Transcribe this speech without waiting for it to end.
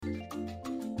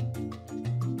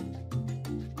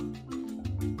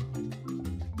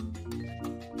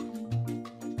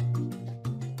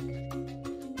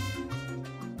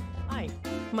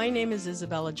My name is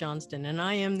Isabella Johnston, and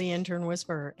I am the Intern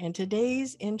Whisperer. And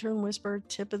today's Intern Whisperer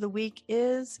tip of the week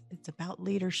it's about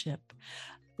leadership.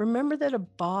 Remember that a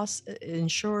boss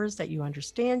ensures that you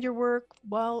understand your work,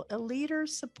 while a leader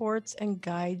supports and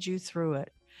guides you through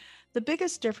it. The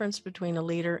biggest difference between a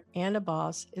leader and a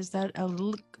boss is that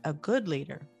a good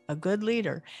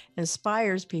leader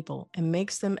inspires people and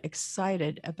makes them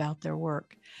excited about their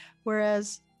work.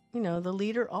 Whereas, the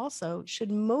leader also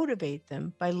should motivate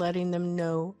them by letting them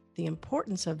know the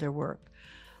importance of their work.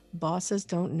 Bosses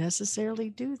don't necessarily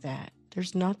do that.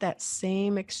 There's not that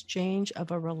same exchange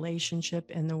of a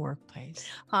relationship in the workplace.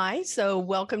 Hi, so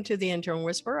welcome to the Intern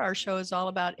Whisperer. Our show is all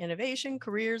about innovation,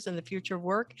 careers, and the future of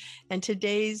work. And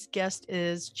today's guest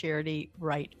is Charity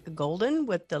Wright Golden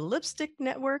with the Lipstick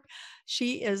Network.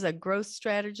 She is a growth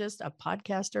strategist, a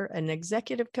podcaster, an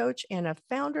executive coach, and a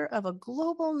founder of a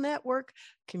global network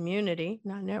community,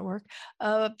 not network,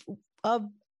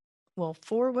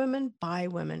 for women, by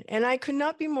women. And I could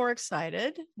not be more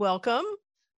excited. Welcome.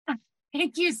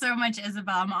 Thank you so much,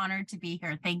 Isabel. I'm honored to be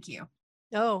here. Thank you.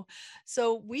 Oh,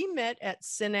 so we met at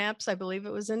Synapse, I believe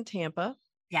it was in Tampa.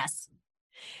 Yes.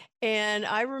 And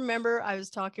I remember I was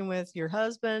talking with your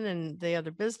husband and the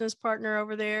other business partner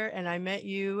over there, and I met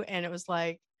you, and it was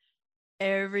like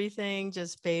everything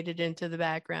just faded into the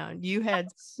background. You had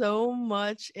so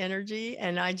much energy,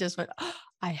 and I just went, oh,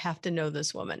 I have to know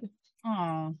this woman.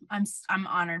 Oh, I'm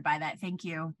honored by that. Thank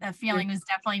you. That feeling was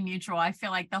definitely mutual. I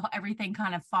feel like everything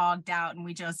kind of fogged out and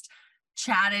we just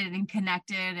chatted and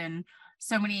connected and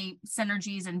so many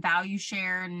synergies and value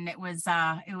shared. And it was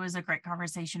a great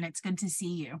conversation. It's good to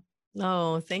see you.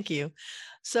 Oh, thank you.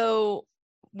 So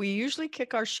we usually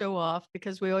kick our show off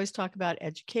because we always talk about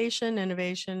education,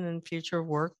 innovation, and future of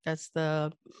work. That's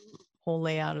the whole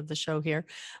layout of the show here.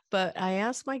 But I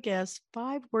asked my guests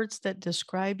 5 words that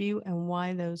describe you and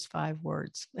why those 5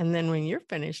 words. And then when you're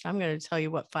finished, I'm going to tell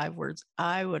you what 5 words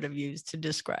I would have used to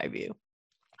describe you.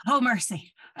 Oh,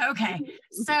 mercy. Okay.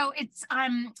 So I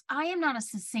am not a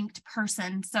succinct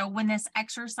person. So when this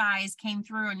exercise came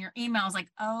through in your email, I was like,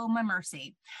 oh, my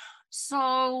mercy.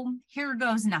 So here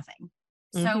goes nothing.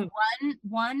 So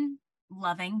one,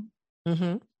 loving.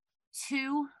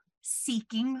 2,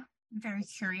 seeking. Very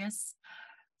curious.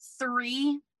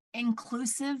 3,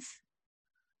 inclusive.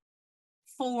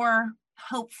 4,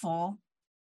 hopeful.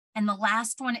 And the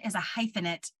last one is a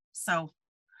hyphenate. So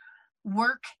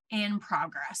work in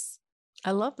progress.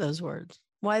 I love those words.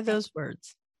 Why those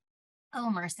words? Oh,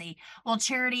 mercy. Well,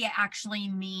 charity actually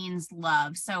means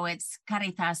love. So it's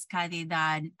caritas,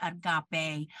 caridad,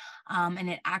 agape. And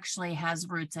it actually has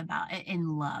roots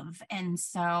in love. And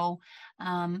so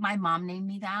my mom named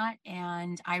me that.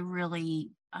 And I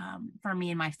really, for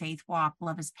me in my faith walk,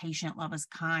 love is patient, love is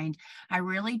kind. I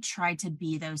really try to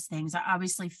be those things. I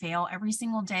obviously fail every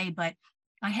single day, but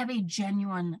I have a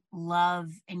genuine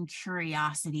love and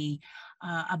curiosity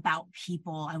about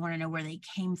people. I want to know where they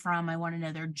came from. I want to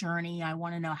know their journey. I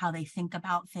want to know how they think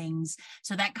about things.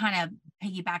 So that kind of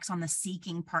piggybacks on the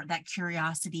seeking part, that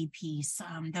curiosity piece,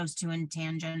 those two in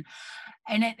tangent.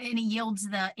 And it yields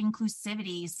the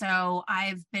inclusivity. So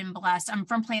I've been blessed. I'm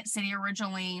from Plant City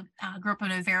originally, grew up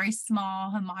in a very small,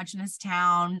 homogenous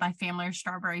town. My family are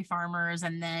strawberry farmers.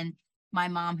 And then my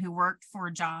mom, who worked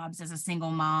 4 jobs as a single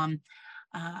mom,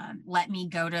 let me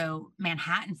go to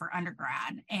Manhattan for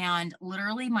undergrad. And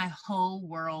literally my whole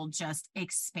world just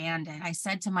expanded. I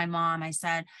said to my mom, I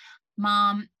said,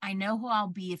 Mom, I know who I'll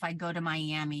be if I go to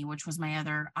Miami, which was my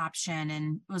other option.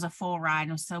 And it was a full ride.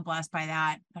 I was so blessed by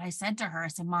that. But I said to her, I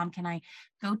said, Mom, can I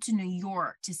go to New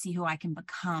York to see who I can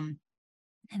become?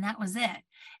 And that was it.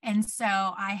 And so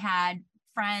I have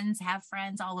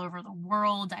friends all over the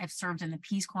world. I've served in the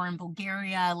Peace Corps in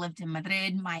Bulgaria, lived in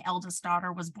Madrid. My eldest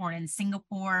daughter was born in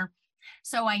Singapore.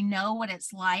 So I know what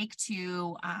it's like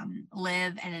to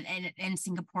live in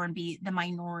Singapore and be the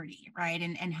minority, right?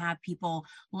 And have people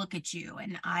look at you.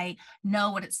 And I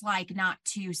know what it's like not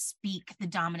to speak the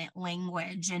dominant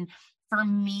language. And for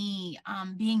me,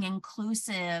 being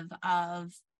inclusive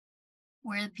of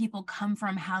where people come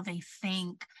from, how they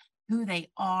think, who they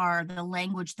are, the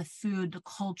language, the food, the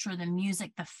culture, the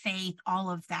music, the faith,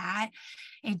 all of that.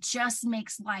 It just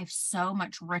makes life so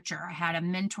much richer. I had a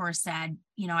mentor said,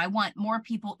 I want more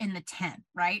people in the tent,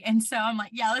 right? And so I'm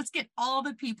like, yeah, let's get all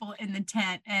the people in the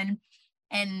tent and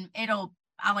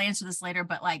I'll answer this later,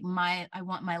 but I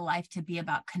want my life to be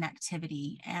about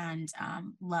connectivity and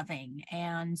loving.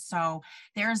 And so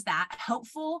there's that.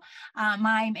 Hopeful.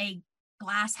 I'm a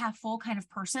glass half full kind of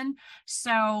person.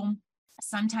 So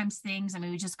sometimes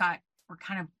we're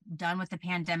kind of done with the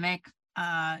pandemic.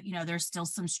 there's still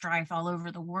some strife all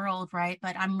over the world, right?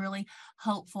 But I'm really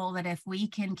hopeful that if we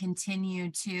can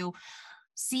continue to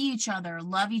see each other,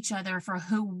 love each other for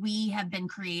who we have been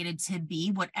created to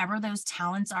be, whatever those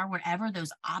talents are, whatever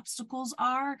those obstacles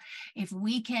are, if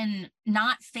we can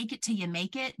not fake it till you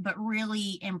make it, but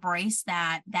really embrace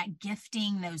that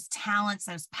gifting, those talents,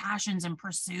 those passions and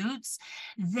pursuits,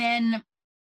 then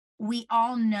we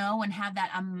all know and have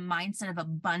that mindset of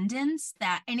abundance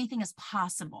that anything is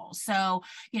possible. So,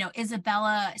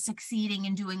 Isabella succeeding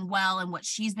and doing well in what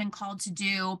she's been called to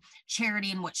do, Charity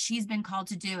and what she's been called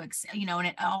to do, and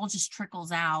it all just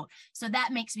trickles out. So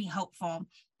that makes me hopeful.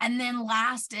 And then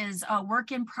last is a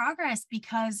work in progress,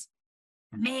 because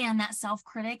man, that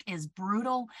self-critic is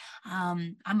brutal.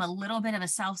 I'm a little bit of a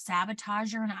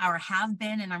self-sabotager, or have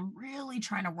been, and I'm really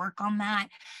trying to work on that.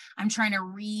 I'm trying to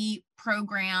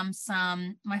reprogram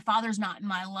my father's not in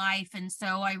my life. And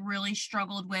so I really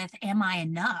struggled with, am I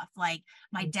enough? Like,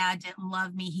 my dad didn't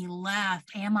love me, he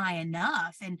left. Am I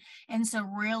enough? And so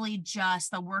really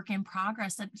just the work in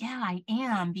progress of, yeah, I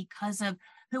am, because of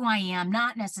who I am,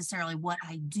 not necessarily what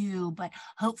I do, but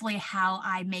hopefully how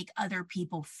I make other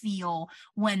people feel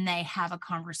when they have a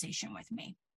conversation with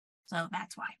me. So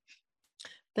that's why.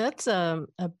 That's a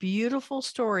beautiful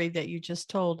story that you just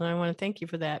told. And I want to thank you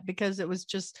for that, because it was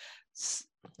just,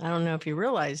 I don't know if you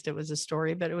realized it was a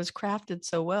story, but it was crafted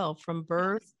so well, from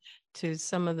birth to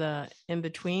some of the in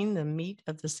between, the meat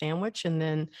of the sandwich, and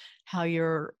then how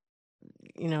you're,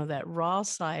 that raw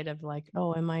side of like,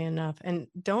 oh, am I enough? And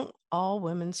don't all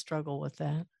women struggle with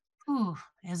that? Ooh,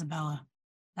 Isabella,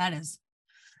 that's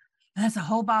a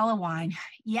whole bottle of wine.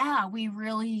 Yeah, we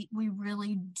really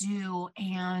do.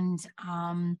 And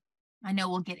I know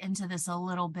we'll get into this a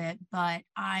little bit, but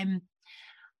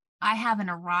I haven't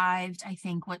arrived. I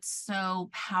think what's so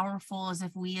powerful is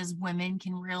if we as women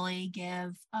can really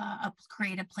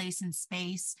create a place and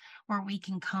space where we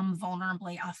can come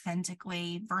vulnerably,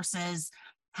 authentically, versus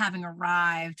having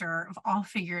arrived or all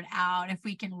figured out. If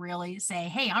we can really say,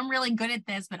 hey, I'm really good at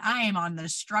this, but I am on the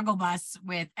struggle bus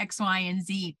with X, Y, and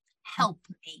Z. Help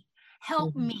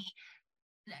me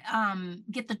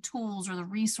get the tools or the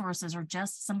resources, or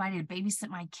just somebody to babysit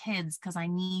my kids, because I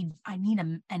need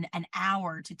an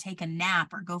hour to take a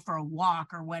nap or go for a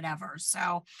walk or whatever.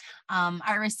 So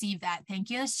I received that. Thank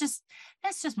you. That's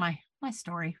just my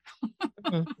story.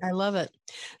 I love it.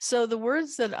 So the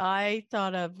words that I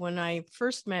thought of when I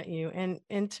first met you,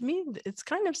 and to me, it's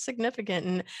kind of significant,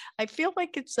 and I feel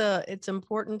like it's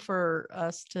important for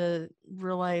us to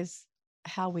realize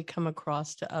how we come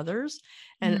across to others.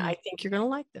 And I think you're going to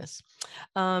like this.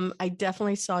 I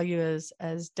definitely saw you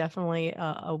as definitely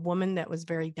a woman that was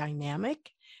very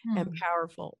dynamic and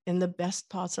powerful in the best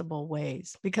possible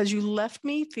ways, because you left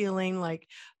me feeling like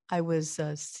I was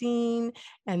seen,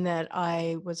 and that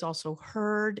I was also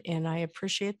heard. And I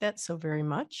appreciate that so very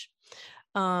much.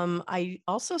 I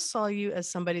also saw you as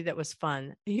somebody that was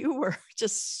fun. You were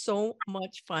just so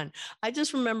much fun. I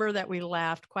just remember that we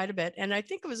laughed quite a bit. And I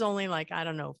think it was only like, I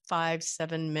don't know,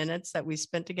 5-7 minutes that we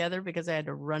spent together, because I had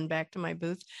to run back to my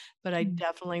booth. But I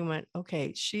definitely went,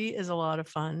 okay, she is a lot of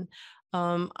fun.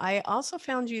 I also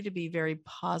found you to be very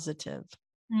positive.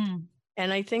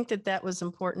 And I think that was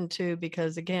important too,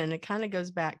 because again, it kind of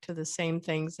goes back to the same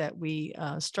things that we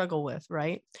struggle with,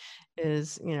 right?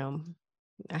 Is,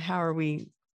 how are we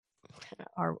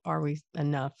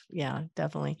enough? Yeah,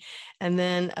 definitely. And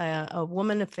then a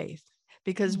woman of faith,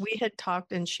 because we had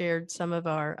talked and shared some of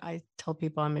I tell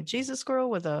people I'm a Jesus girl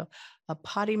with a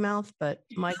potty mouth, but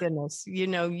my goodness,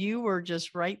 you were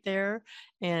just right there.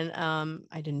 And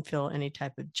I didn't feel any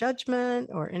type of judgment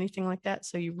or anything like that.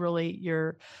 So you really,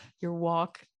 your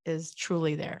walk is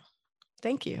truly there.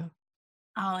 Thank you.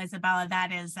 Oh, Isabella,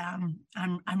 that is,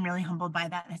 I'm really humbled by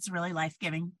that. It's really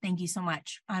life-giving. Thank you so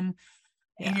much.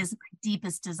 It is my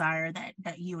deepest desire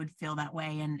that you would feel that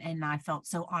way. And I felt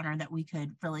so honored that we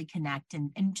could really connect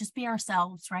and just be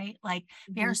ourselves, right? Like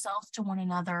be ourselves to one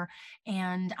another,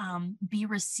 and be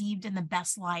received in the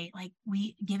best light. Like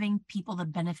giving people the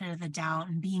benefit of the doubt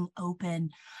and being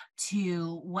open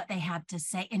to what they have to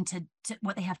say and to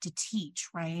what they have to teach,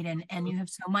 right? And you have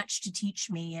so much to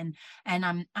teach me,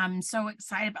 and I'm so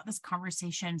excited about this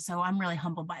conversation. So I'm really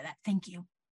humbled by that. Thank you.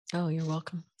 Oh, you're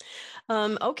welcome.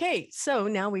 Okay, so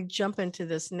now we jump into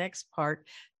this next part.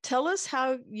 Tell us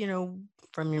how,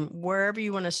 from wherever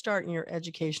you want to start in your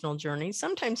educational journey.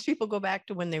 Sometimes people go back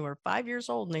to when they were 5 years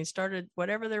old and they started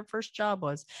whatever their first job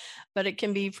was, but it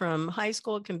can be from high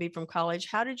school, it can be from college.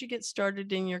 How did you get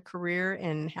started in your career,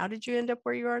 and how did you end up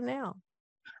where you are now?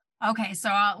 Okay, so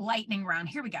lightning round.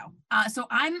 Here we go. So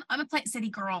I'm a Plant City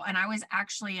girl, and I was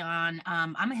actually on.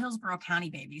 I'm a Hillsborough County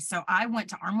baby, so I went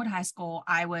to Armwood High School.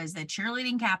 I was the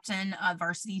cheerleading captain of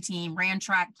varsity team, ran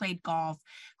track, played golf,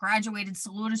 graduated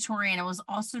salutatorian, and I was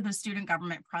also the student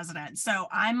government president. So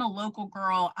I'm a local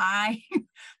girl. I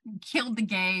killed the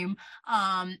game.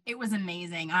 It was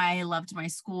amazing. I loved my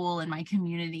school and my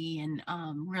community, and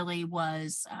really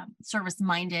was service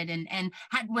minded, and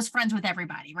was friends with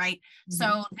everybody. Right. Mhm.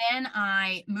 So then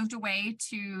I moved away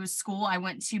to school. I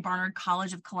went to Barnard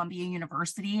College of Columbia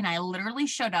University, and I literally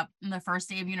showed up on the first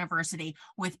day of university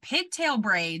with pigtail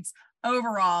braids,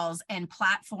 overalls, and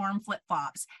platform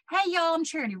flip-flops. Hey, y'all, I'm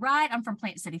Charity Wright. I'm from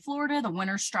Plant City, Florida, the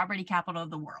winter strawberry capital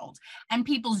of the world. And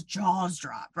people's jaws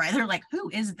dropped, right? They're like, who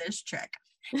is this chick?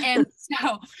 And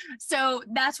so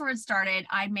that's where it started.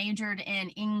 I majored in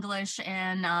English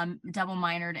and double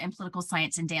minored in political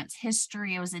science and dance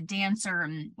history. I was a dancer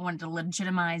and wanted to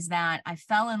legitimize that. I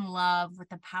fell in love with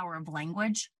the power of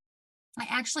language. I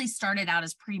actually started out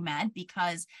as pre-med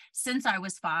because since I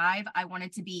was 5, I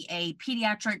wanted to be a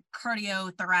pediatric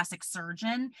cardiothoracic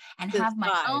surgeon and have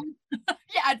my own.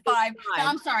 Yeah, at 5. No,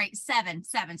 I'm sorry, 7,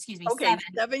 excuse me. Okay,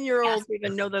 7. 7-year-olds Yes.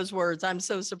 even know those words. I'm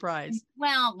so surprised.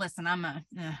 Well, listen, I'm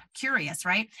curious,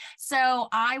 right? So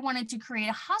I wanted to create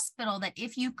a hospital that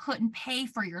if you couldn't pay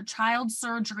for your child's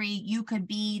surgery, you could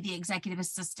be the executive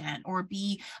assistant or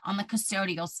be on the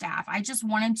custodial staff. I just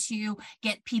wanted to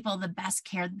get people the best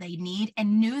care that they need,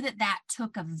 and knew that that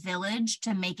took a village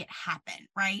to make it happen,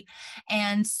 right?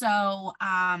 And so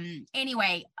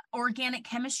anyway, organic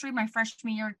chemistry, my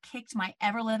freshman year, kicked my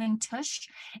ever-living tush,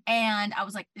 and I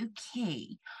was like,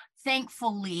 okay.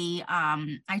 Thankfully,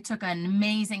 I took an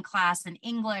amazing class in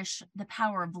English, the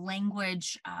power of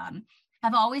language.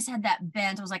 I've always had that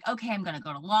bent. I was like, okay, I'm going to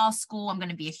go to law school. I'm going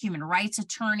to be a human rights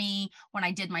attorney. When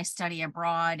I did my study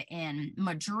abroad in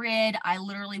Madrid, I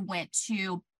literally went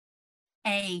to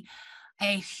a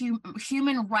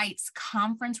human rights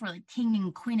conference where the king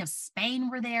and queen of Spain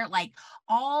were there, like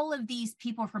all of these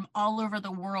people from all over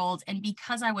the world. And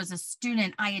because I was a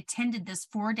student, I attended this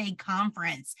 4-day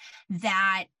conference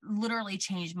that literally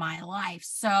changed my life.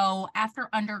 So after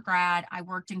undergrad, I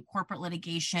worked in corporate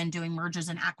litigation, doing mergers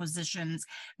and acquisitions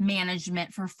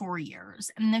management for 4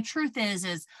 years. And the truth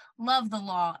is love the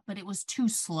law, but it was too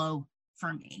slow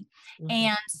for me. Mm-hmm.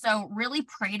 And so really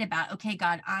prayed about, okay,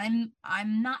 God, I'm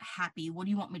not happy. What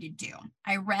do you want me to do?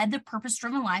 I read The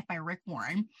Purpose-Driven Life by Rick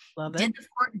Warren. Love it.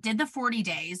 Did the 40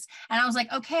 days. And I was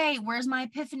like, okay, where's my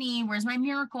epiphany? Where's my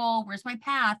miracle? Where's my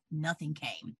path? Nothing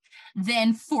came.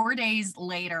 Then 4 days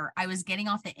later, I was getting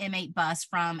off the M8 bus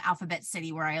from Alphabet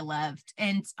City where I lived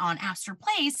and on Astor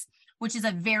Place, which is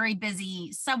a very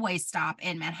busy subway stop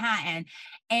in Manhattan.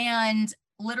 And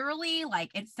literally, like,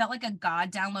 it felt like a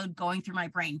God download going through my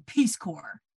brain, Peace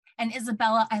Corps. And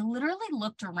Isabella, I literally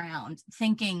looked around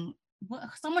thinking, well,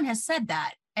 someone has said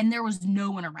that, and there was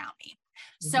no one around me.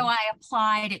 Mm-hmm. So I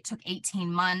applied. It took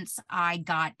 18 months. I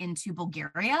got into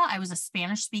Bulgaria. I was a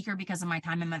Spanish speaker because of my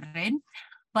time in Madrid,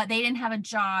 but they didn't have a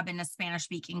job in a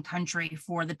Spanish-speaking country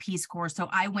for the Peace Corps. So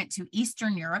I went to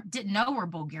Eastern Europe, didn't know where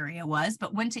Bulgaria was,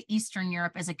 but went to Eastern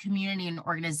Europe as a community and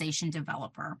organization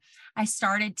developer. I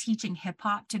started teaching hip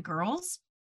hop to girls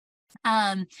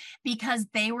because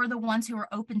they were the ones who were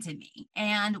open to me.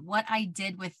 And what I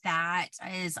did with that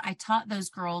is I taught those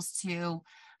girls to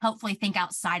hopefully think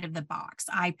outside of the box.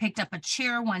 I picked up a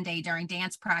chair one day during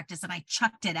dance practice and I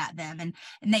chucked it at them, and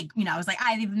they, I was like,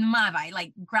 I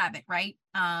like grab it, right?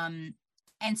 And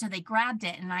so they grabbed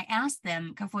it, and I asked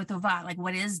them, like,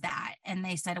 what is that? And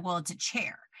they said, well, it's a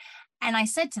chair. And I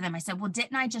said to them, well,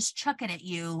 didn't I just chuck it at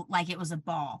you like it was a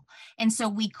ball? And so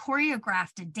we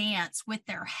choreographed a dance with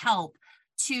their help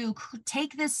to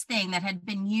take this thing that had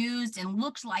been used and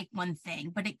looked like one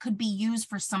thing, but it could be used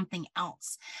for something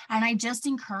else. And I just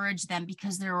encouraged them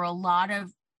because there is a lot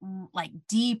of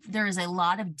deep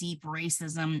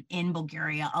racism in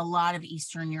Bulgaria, a lot of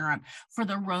Eastern Europe for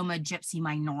the Roma Gypsy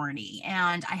minority.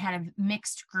 And I had a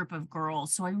mixed group of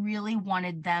girls. So I really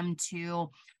wanted them to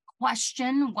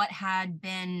question what had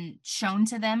been shown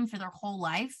to them for their whole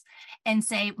life and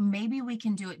say, maybe we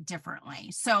can do it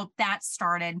differently. So that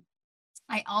started.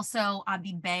 I also,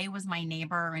 Abi Bay was my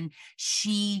neighbor, and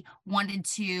she wanted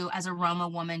to, as a Roma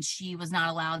woman, she was not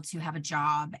allowed to have a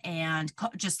job, and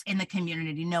just in the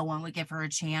community, no one would give her a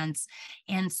chance.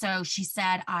 And so she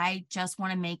said, I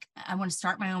want to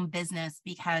start my own business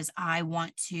because I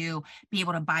want to be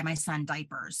able to buy my son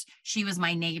diapers. She was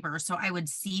my neighbor. So I would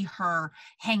see her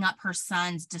hang up her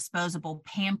son's disposable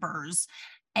Pampers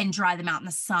and dry them out in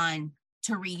the sun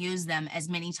to reuse them as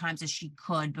many times as she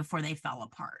could before they fell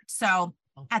apart. So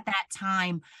at that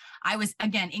time, I was,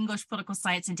 again, English, political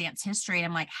science, and dance history. And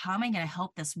I'm like, how am I going to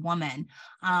help this woman?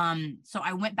 So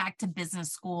I went back to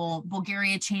business school.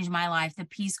 Bulgaria changed my life. The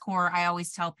Peace Corps, I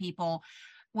always tell people,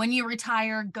 when you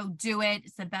retire, go do it.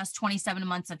 It's the best 27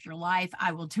 months of your life.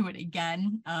 I will do it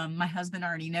again. My husband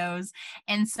already knows.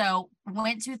 And so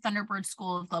went to Thunderbird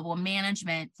School of Global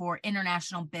Management for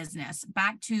international business,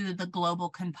 back to the global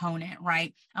component,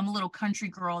 right? I'm a little country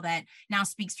girl that now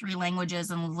speaks 3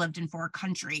 languages and lived in 4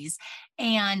 countries.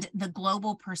 And the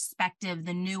global perspective,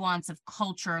 the nuance of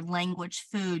culture, language,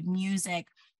 food, music,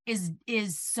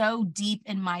 is so deep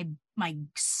in my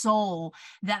soul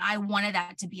that I wanted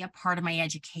that to be a part of my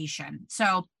education.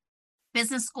 So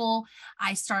business school,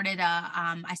 I started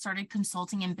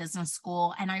consulting in business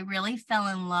school, and I really fell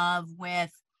in love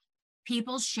with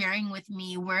people sharing with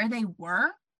me where they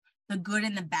were, the good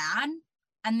and the bad,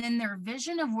 and then their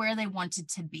vision of where they wanted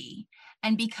to be.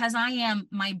 And because I am,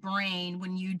 my brain,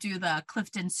 when you do the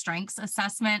Clifton Strengths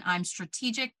Assessment, I'm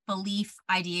strategic, belief,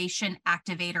 ideation,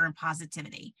 activator, and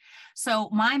positivity. So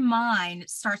my mind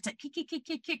starts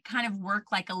to kind of work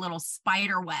like a little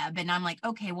spider web. And I'm like,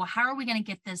 okay, well, how are we going to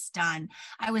get this done?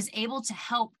 I was able to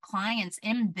help clients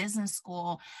in business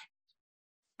school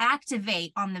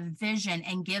activate on the vision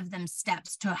and give them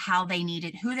steps to how they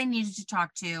needed, who they needed to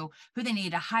talk to, who they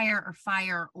needed to hire or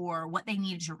fire, or what they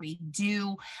needed to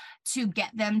redo to get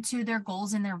them to their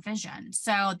goals and their vision.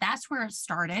 So that's where it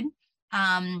started.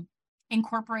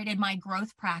 Incorporated my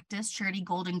growth practice, Charity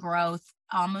Golden Growth,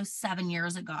 almost 7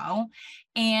 years ago.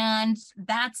 And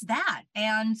that's that.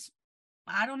 And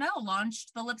I don't know,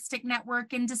 launched the Lipstick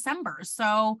Network in December.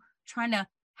 So trying to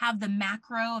have the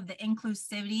macro of the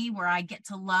inclusivity where I get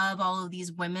to love all of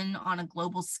these women on a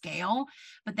global scale,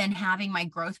 but then having my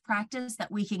growth practice that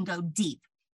we can go deep,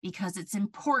 because it's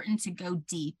important to go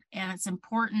deep, and it's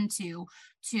important to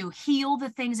heal the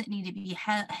things that need to be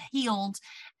healed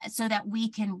so that we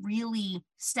can really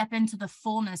step into the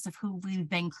fullness of who we've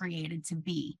been created to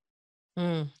be.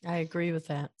 I agree with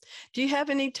that. Do you have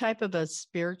any type of a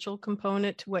spiritual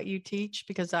component to what you teach?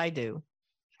 Because I do.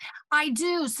 I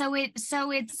do. So it's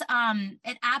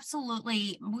it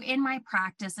absolutely, in my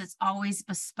practice, it's always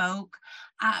bespoke.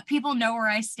 People know where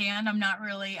I stand. I'm not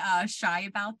really shy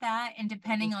about that. And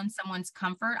depending on someone's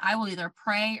comfort, I will either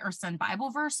pray or send Bible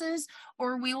verses,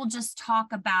 or we will just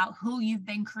talk about who you've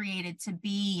been created to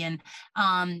be. And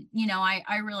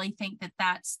I really think that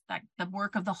that's the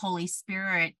work of the Holy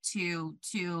Spirit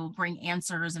to bring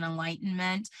answers and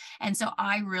enlightenment. And so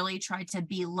I really try to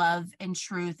be love and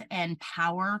truth and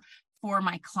power for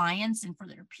my clients and for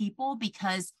their people,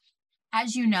 because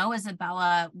as you know,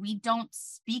 Isabella, we don't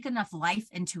speak enough life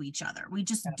into each other. We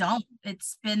just don't.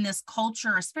 It's been this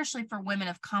culture, especially for women,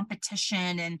 of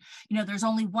competition, and there's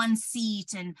only one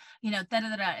seat, and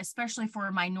especially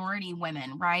for minority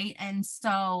women, right? And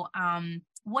so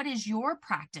what is your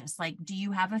practice like? Do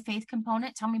you have a faith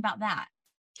component? Tell me about that.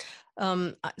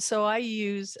 So I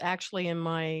use, actually, in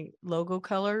my logo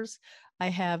colors, I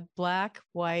have black,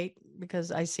 white,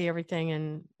 because I see everything,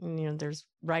 and there's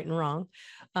right and wrong.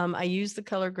 I use the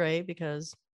color gray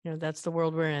because that's the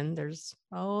world we're in. There's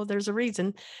a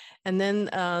reason. And then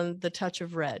the touch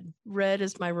of red. Red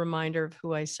is my reminder of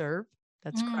who I serve.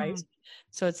 That's Christ.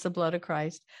 So it's the blood of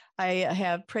Christ. I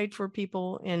have prayed for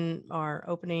people in our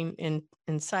opening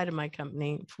inside of my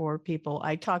company for people.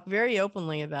 I talk very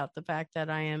openly about the fact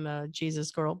that I am a Jesus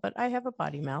girl, but I have a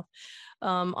potty mouth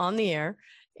on the air.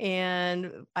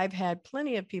 And I've had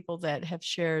plenty of people that have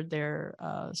shared their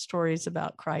stories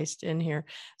about Christ in here.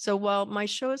 So while my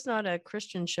show is not a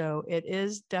Christian show, it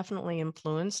is definitely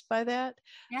influenced by that.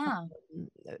 Yeah.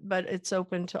 But it's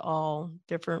open to all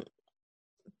different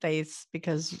faiths,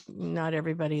 because not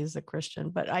everybody is a Christian.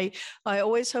 But I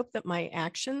always hope that my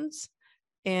actions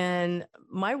and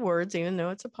my words, even though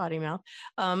it's a potty mouth,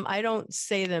 I don't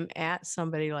say them at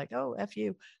somebody like, oh, F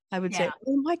you. I would say,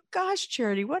 oh my gosh,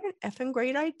 Charity, what an effing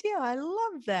great idea. I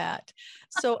love that.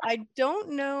 So I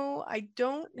don't know. I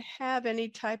don't have any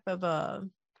type of a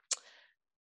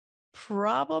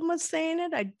problem with saying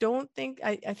it. I don't think,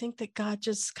 I think that God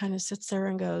just kind of sits there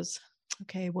and goes,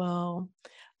 okay, well,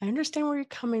 I understand where you're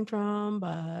coming from,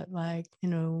 but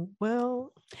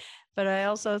but I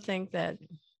also think that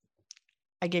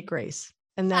I get grace.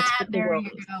 And that's what the There world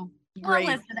you is. go. Great.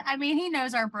 Well, listen, I mean, he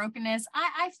knows our brokenness.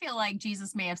 I feel like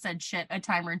Jesus may have said shit a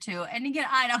time or two. And again,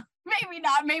 I don't, maybe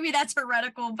not, maybe that's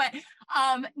heretical, but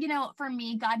for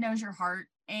me, God knows your heart.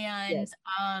 And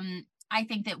I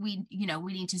think that we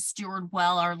need to steward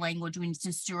well our language. We need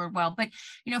to steward well, but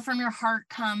from your heart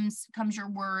comes your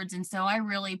words. And so I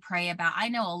really pray about, I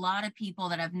know a lot of people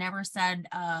that have never said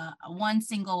one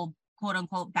single quote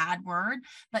unquote bad word,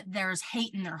 but there's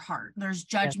hate in their heart. There's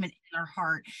judgment in their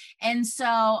heart. And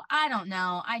so I don't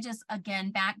know. I just,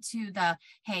 again, back to the,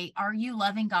 hey, are you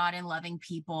loving God and loving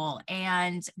people?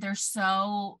 And there's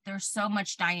so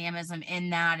much dynamism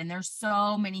in that. And there's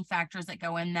so many factors that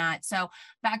go in that. So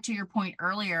back to your point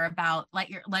earlier about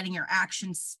letting your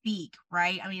actions speak,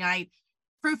 right? I mean,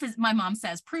 proof is, my mom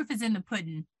says, proof is in the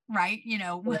pudding, right? You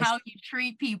know, Yes. how you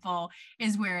treat people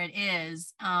is where it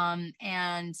is.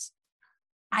 And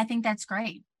I think that's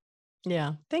great.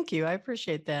 Yeah, thank you. I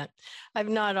appreciate that. I've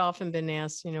not often been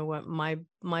asked, what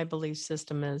my belief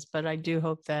system is, but I do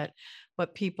hope that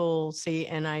what people see,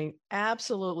 and I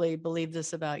absolutely believe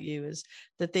this about you, is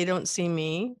that they don't see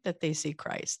me, that they see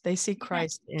Christ. They see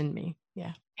Christ in me.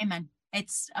 Yeah. Amen.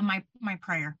 It's my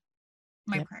prayer.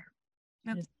 My prayer.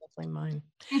 Yep. It's definitely mine.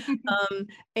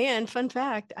 And fun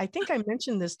fact, I think I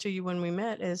mentioned this to you when we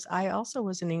met, is I also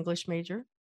was an English major.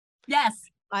 Yes.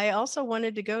 I also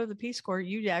wanted to go to the Peace Corps.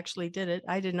 You actually did it.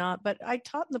 I did not, but I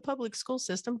taught in the public school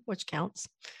system, which counts.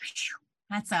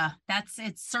 That's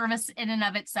it's service in and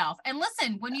of itself. And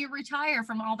listen, when you retire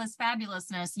from all this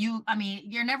fabulousness,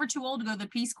 you're never too old to go to the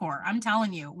Peace Corps. I'm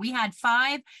telling you, we had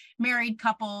 5 married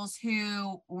couples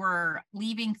who were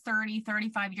leaving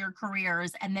 35-year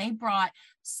careers, and they brought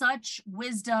such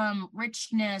wisdom,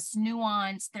 richness,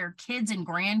 nuance. Their kids and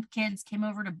grandkids came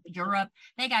over to Europe.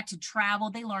 They got to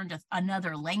travel. They learned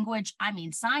another language. I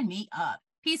mean, sign me up.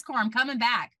 Peace Corps, I'm coming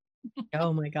back.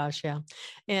 Oh my gosh, yeah.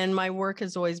 And my work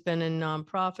has always been in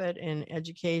nonprofit and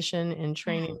education and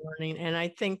training, learning. And I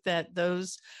think that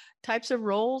those types of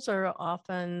roles are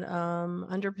often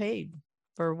underpaid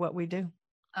for what we do.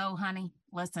 Oh, honey,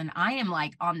 listen, I am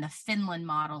like on the Finland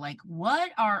model. Like,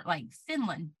 what are like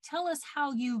Finland? Tell us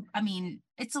how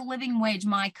it's a living wage.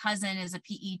 My cousin is a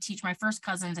PE teacher. My first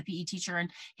cousin is a PE teacher,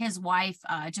 and his wife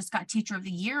just got Teacher of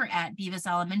the Year at Beavis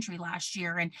Elementary last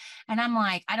year. And I'm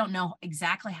like, I don't know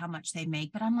exactly how much they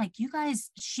make, but I'm like, you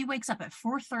guys, she wakes up at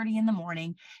 4:30 in the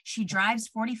morning. She drives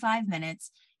 45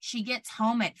 minutes. She gets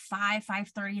home at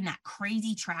 5:30 in that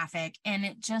crazy traffic. And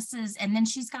it just is, and then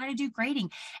she's got to do grading.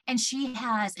 And she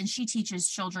teaches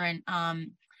children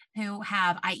who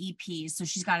have IEPs. So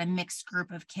she's got a mixed group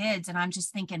of kids. And I'm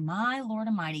just thinking, my Lord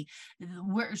Almighty,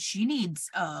 where she needs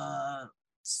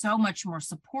so much more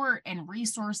support and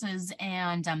resources.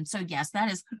 And so yes,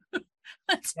 that is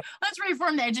let's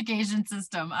reform the education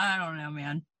system. I don't know,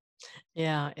 man.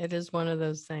 Yeah, it is one of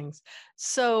those things.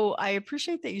 So I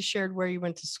appreciate that you shared where you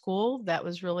went to school. That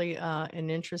was really an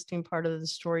interesting part of the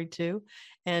story too.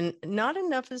 And not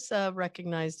enough is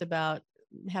recognized about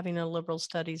having a liberal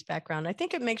studies background. I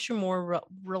think it makes you more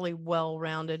really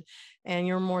well-rounded, and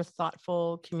you're a more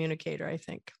thoughtful communicator, I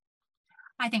think.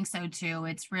 I think so too.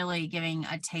 It's really giving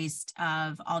a taste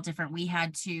of all different. We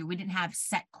didn't have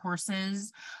set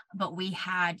courses, but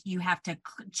you have to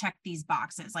check these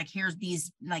boxes. Like here's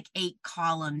these like 8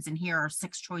 columns, and here are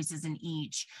 6 choices in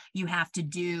each. You have to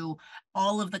do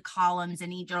all of the columns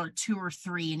in each, or 2 or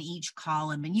 3 in each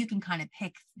column, and you can kind of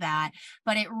pick that.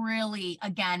 But it really,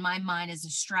 again, my mind as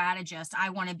a strategist, I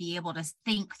want to be able to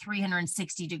think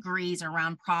 360 degrees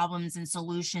around problems and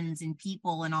solutions and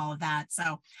people and all of that.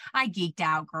 So I geeked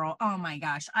out, girl. Oh my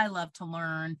gosh. I love to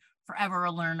learn. Forever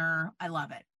a learner. I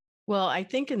love it. Well, I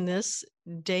think in this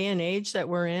day and age that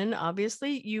we're in,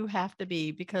 obviously you have to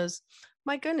be, because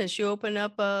my goodness, you open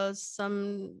up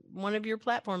one of your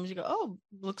platforms, you go, oh,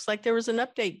 looks like there was an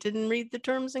update. Didn't read the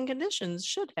terms and conditions.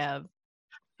 Should have.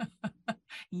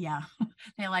 Yeah,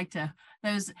 they like to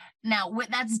those. Now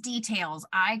that's details.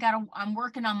 I'm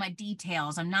working on my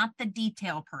details. I'm not the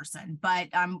detail person, but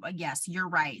yes, you're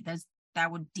right.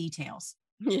 That would details.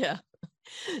 Yeah.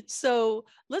 So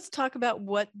let's talk about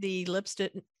what the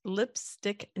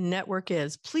Lipstick Network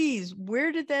is. Please,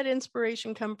 where did that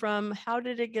inspiration come from? How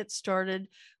did it get started?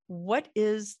 What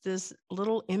is this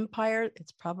little empire?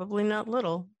 It's probably not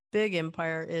little, big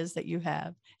empire is that you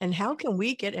have. And how can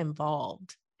we get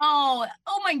involved? Oh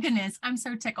my goodness. I'm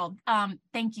so tickled.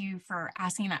 Thank you for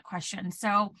asking that question.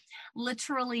 So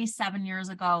literally 7 years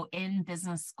ago in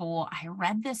business school, I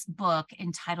read this book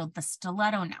entitled The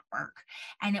Stiletto Network,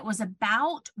 and it was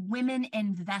about women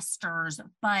investors,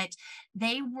 but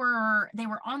they were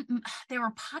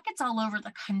pockets all over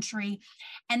the country.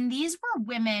 And these were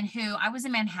women who, I was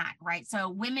in Manhattan, right? So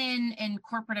women in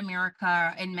corporate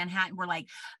America in Manhattan were like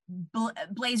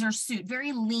blazer suit,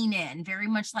 very lean in, very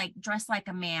much like dressed like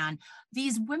a man. man.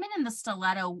 These women in the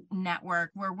Stiletto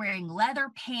network were wearing leather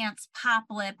pants, pop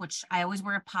lip, which I always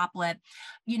wear a pop lip,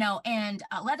 and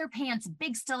leather pants,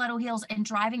 big stiletto heels, and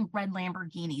driving red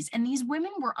Lamborghinis. And these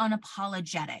women were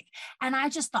unapologetic. And I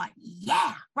just thought,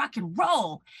 yeah, rock and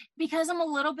roll, because I'm a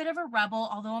little bit of a rebel,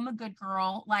 although I'm a good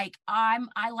girl. Like I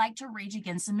like to rage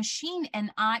against the machine.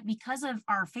 And because of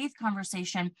our faith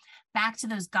conversation, back to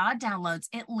those God downloads,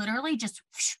 it literally just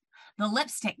the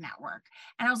Lipstick Network.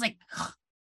 And I was like, ugh.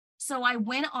 So I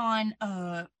went on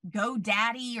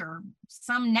GoDaddy or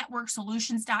some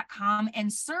networksolutions.com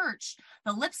and searched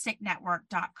the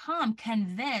lipsticknetwork.com,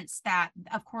 convinced that,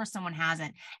 of course, someone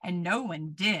hasn't, and no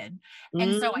one did.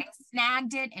 And so I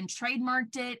snagged it and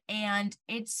trademarked it, and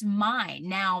it's mine.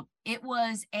 Now, it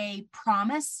was a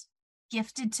promise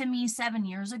gifted to me 7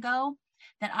 years ago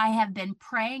that I have been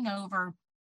praying over,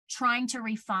 trying to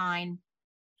refine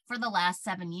for the last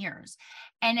 7 years.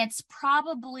 And it's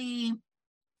probably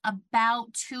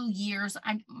about 2 years,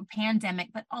 pandemic,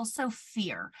 but also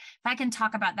fear. If I can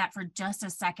talk about that for just a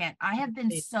second, I have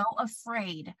been so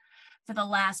afraid for the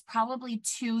last probably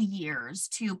 2 years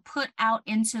to put out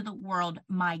into the world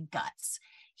my guts.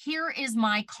 Here is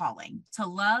my calling: to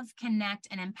love, connect,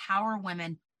 and empower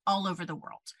women all over the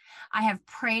world. I have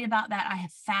prayed about that. I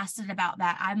have fasted about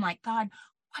that. I'm like, God,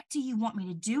 what do you want me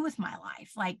to do with my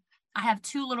life? Like, I have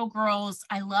 2 little girls.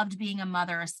 I loved being a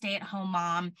mother, a stay-at-home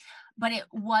mom, but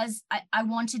I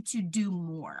wanted to do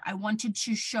more. I wanted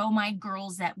to show my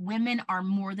girls that women are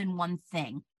more than one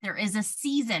thing. There is a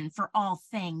season for all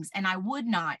things, and I would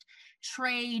not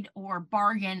trade or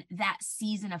bargain that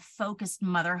season of focused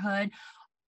motherhood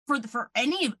for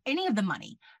any of the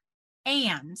money.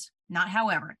 And not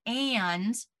however,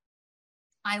 and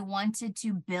I wanted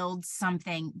to build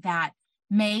something that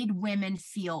made women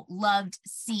feel loved,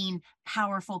 seen,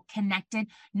 powerful, connected,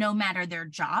 no matter their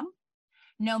job,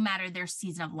 no matter their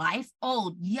season of life,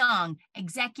 old, young,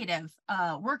 executive,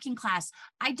 working class.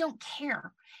 I don't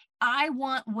care. I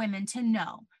want women to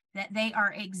know that they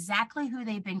are exactly who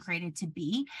they've been created to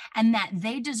be, and that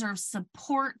they deserve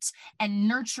support and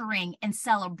nurturing and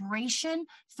celebration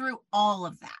through all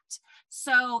of that.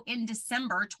 So in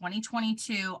December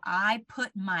 2022, I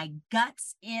put my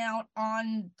guts out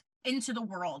into the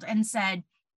world and said,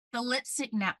 the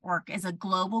Lipstick Network is a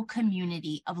global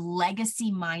community of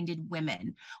legacy-minded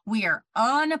women. We are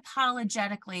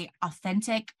unapologetically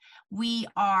authentic. We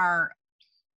are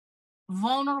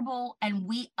vulnerable, and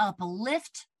we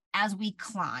uplift as we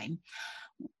climb.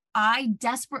 I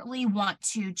desperately want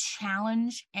to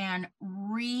challenge the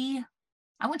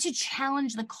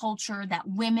culture that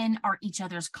women are each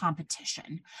other's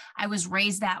competition. I was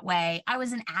raised that way. I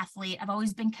was an athlete. I've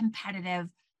always been competitive.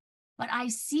 But I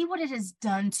see what it has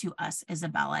done to us,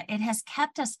 Isabella. It has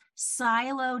kept us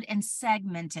siloed and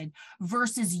segmented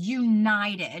versus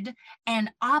united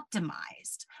and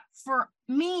optimized. For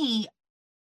me,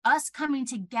 us coming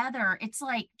together, it's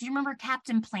like, do you remember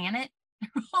Captain Planet?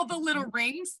 All the little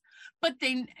rings, but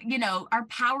then, our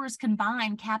powers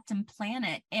combine, Captain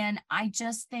Planet. And I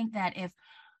just think that if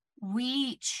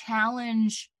we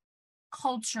challenge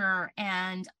culture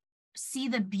and see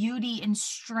the beauty and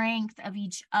strength of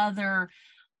each other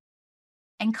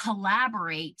and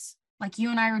collaborate like you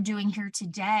and I are doing here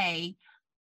today,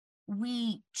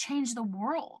 we change the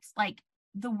world. Like,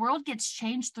 the world gets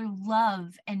changed through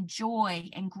love and joy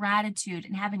and gratitude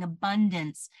and having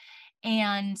abundance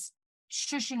and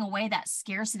shushing away that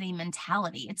scarcity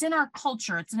mentality. It's in our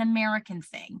culture. It's an American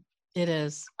thing. It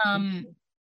is.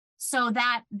 So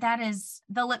that is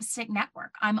the Lipstick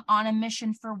Network. I'm on a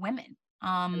mission for women.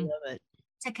 I love it.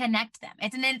 To connect them.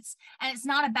 It's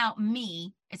not about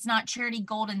me. It's not Charity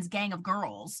Golden's gang of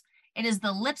girls. It is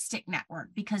the Lipstick Network,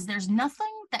 because there's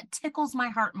nothing that tickles my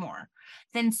heart more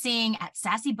than seeing at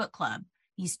Sassy Book Club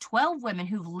these 12 women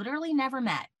who've literally never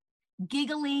met,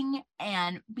 giggling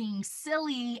and being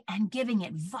silly and giving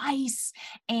advice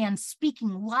and speaking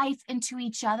life into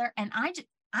each other. And I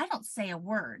don't say a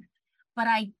word, but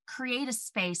I create a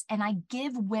space and I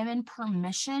give women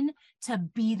permission to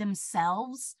be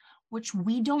themselves, which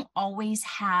we don't always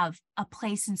have a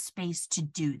place and space to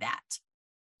do that.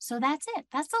 So that's it.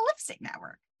 That's the Lipstick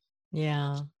Network.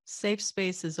 Yeah. Safe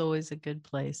space is always a good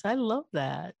place. I love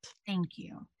that. Thank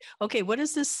you. Okay. What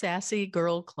is this Sassy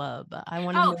Girl Club? I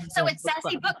want to know. Oh, so it's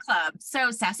Sassy Book Club. So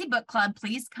Sassy Book Club,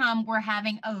 please come. We're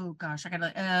having,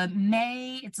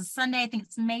 May, it's a Sunday. I think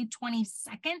it's May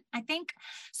 22nd, I think.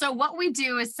 So what we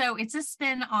do is, it's a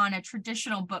spin on a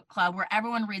traditional book club where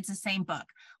everyone reads the same book.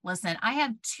 Listen, I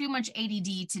have too much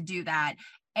ADD to do that.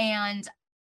 And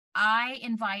I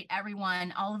invite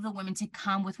everyone, all of the women, to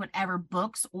come with whatever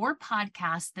books or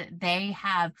podcasts that they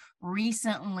have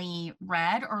recently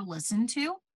read or listened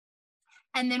to.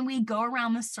 And then we go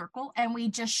around the circle and we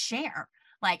just share.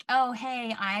 Like, oh,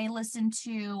 hey, I listened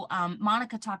to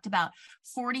Monica talked about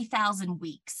 40,000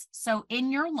 weeks. So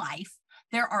in your life,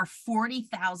 there are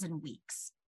 40,000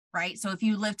 weeks, right? So if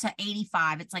you live to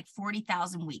 85, it's like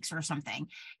 40,000 weeks or something.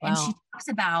 Wow. And she talks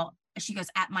about, she goes,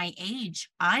 at my age,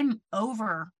 I'm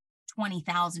over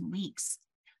 20,000 weeks.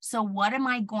 So what am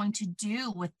I going to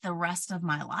do with the rest of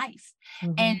my life?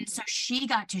 Mm-hmm. And so she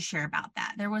got to share about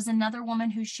that. There was another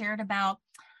woman who shared about,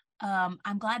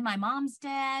 I'm glad my mom's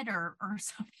dead, or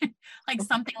something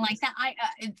like that.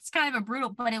 It's kind of a brutal,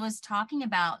 but it was talking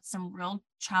about some real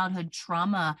childhood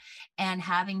trauma and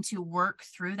having to work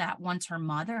through that once her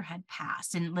mother had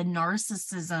passed, and the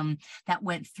narcissism that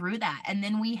went through that. And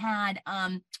then we had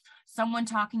someone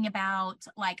talking about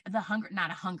like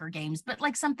not a Hunger Games, but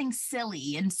like something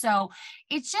silly. And so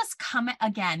it's just come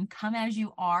as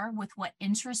you are with what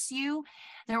interests you.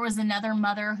 There was another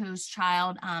mother whose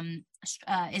child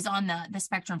is on the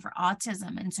spectrum for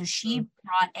autism. And so she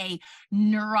brought a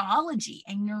neurology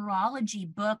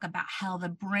book about how the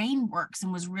brain works,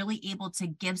 and was really able to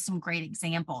give some great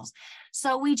examples.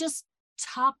 So we just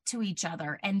talk to each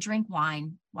other and drink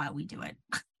wine while we do it.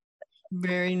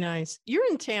 Very nice. You're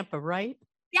in Tampa, right?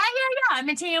 Yeah. I'm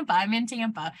in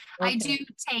Tampa. Okay. I do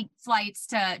take flights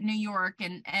to New York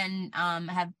and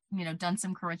have, done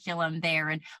some curriculum there,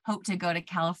 and hope to go to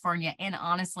California, and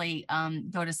honestly,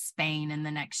 go to Spain in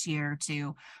the next year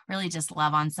to really just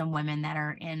love on some women that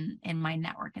are in my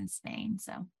network in Spain.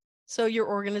 So your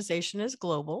organization is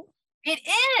global. It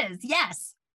is.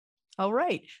 Yes. All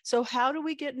right. So how do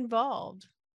we get involved?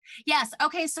 Yes.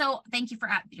 Okay. So thank you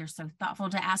you're so thoughtful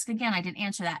to ask again. I didn't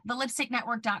answer that.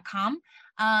 thelipsticknetwork.com.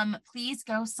 Please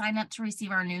go sign up to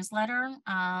receive our newsletter.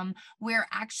 We're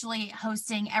actually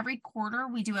hosting every quarter.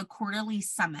 We do a quarterly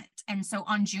summit. And so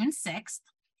on June 6th,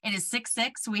 it is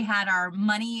 6/6. We had our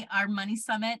money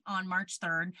summit on March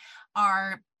 3rd.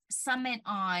 Our summit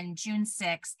on June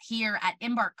 6th here at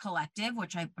Embark Collective,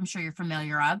 which I'm sure you're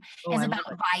familiar of, is about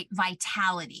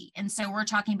vitality. And so we're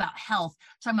talking about health,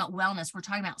 talking about wellness, we're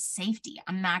talking about safety.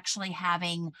 I'm actually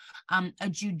having a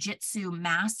jiu-jitsu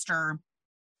master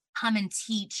come and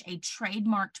teach a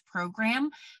trademarked program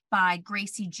by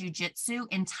Gracie Jiu-Jitsu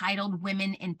entitled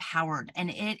Women Empowered. And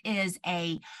it is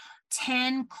a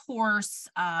 10-course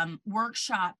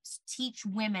workshop to teach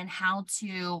women how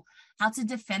to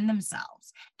defend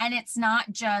themselves. And it's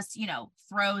not just,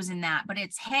 throws in that, but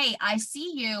it's, hey, I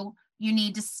see you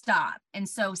need to stop. And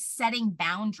so setting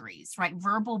boundaries, right?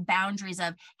 Verbal boundaries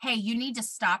of, hey, you need to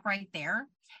stop right there.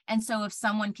 And so if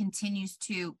someone continues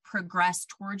to progress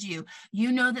towards you,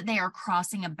 you know that they are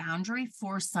crossing a boundary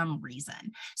for some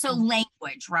reason. So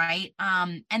language, right?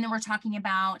 And then we're talking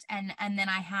about, and then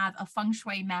I have a feng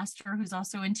shui master who's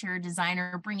also interior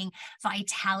designer, bringing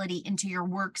vitality into your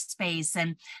workspace.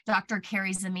 And Dr.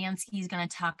 Carrie Zemansky is going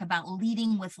to talk about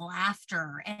leading with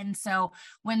laughter. And so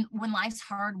when life's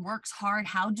hard, work's hard,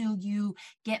 how do you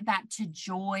get back to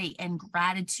joy and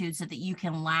gratitude so that you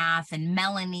can laugh? And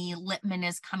Melanie Lippman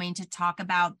is coming to talk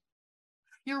about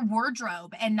your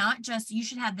wardrobe, and not just you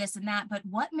should have this and that, but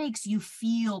what makes you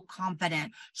feel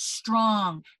confident,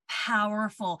 strong,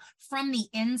 powerful from the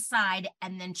inside,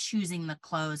 and then choosing the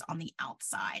clothes on the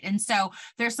outside. And so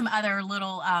there's some other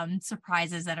little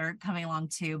surprises that are coming along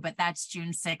too, but that's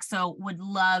June 6th. So would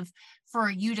love for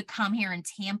you to come here in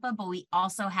Tampa, but we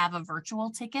also have a virtual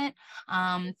ticket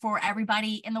for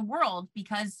everybody in the world,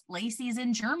 because Lacey's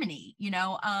in Germany,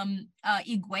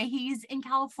 Iguehi's in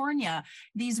California,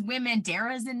 these women,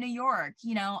 Dara's in New York,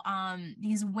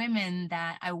 these women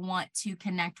that I want to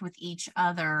connect with each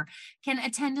other can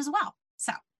attend as well.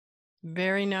 So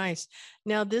very nice.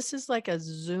 Now, this is like a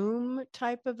Zoom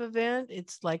type of event.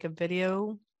 It's like a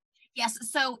video. Yes.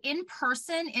 So in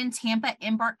person in Tampa,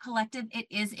 Embark Collective, it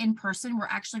is in person. We're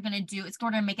actually going to it's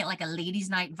going to make it like a ladies'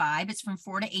 night vibe. It's from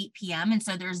 4 to 8 p.m. And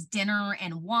so there's dinner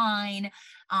and wine.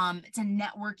 It's a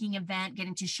networking event,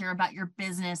 getting to share about your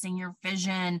business and your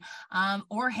vision.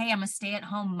 Or, hey, I'm a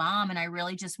stay-at-home mom and I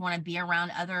really just want to be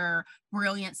around other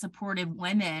brilliant, supportive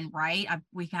women, right?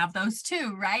 We have those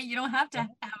too, right? You don't have to have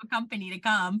a company to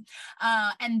come.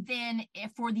 And then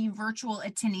for the virtual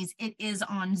attendees, it is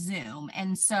on Zoom.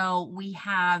 And so we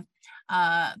have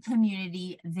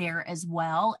community there as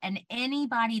well. And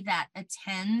anybody that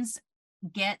attends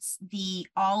gets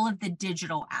all of the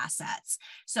digital assets.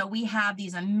 So we have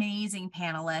these amazing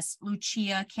panelists,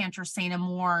 Lucia Cantor Saint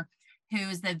Amour,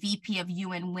 who's the VP of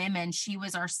UN Women, she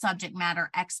was our subject matter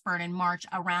expert in March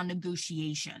around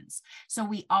negotiations. So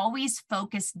we always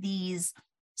focus these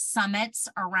summits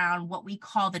around what we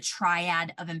call the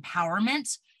triad of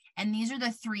empowerment. And these are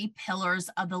the 3 pillars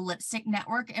of the Lipstick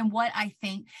Network. And what I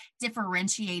think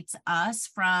differentiates us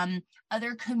from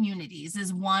other communities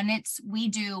is 1, we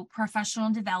do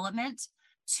professional development,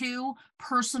 2,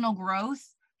 personal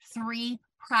growth, 3,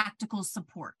 practical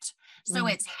support. So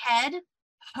it's head,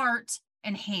 heart,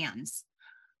 and hands,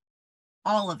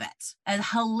 all of it, a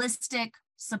holistic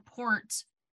support,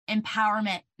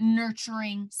 empowerment,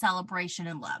 nurturing, celebration,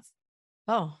 and love.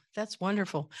 Oh, that's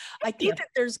wonderful. I think that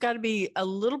there's got to be a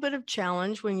little bit of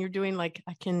challenge when you're doing, like,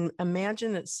 I can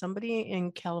imagine that somebody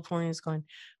in California is going,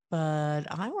 but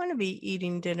I want to be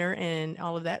eating dinner and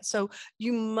all of that. So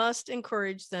you must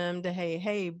encourage them to,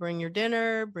 hey, bring your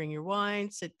dinner, bring your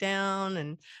wine, sit down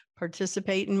and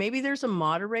participate. And maybe there's a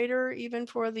moderator even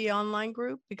for the online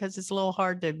group, because it's a little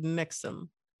hard to mix them.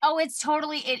 Oh, it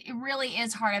really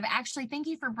is hard. I've actually, thank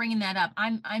you for bringing that up.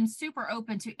 I'm super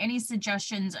open to any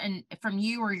suggestions and from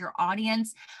you or your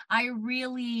audience. I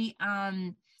really,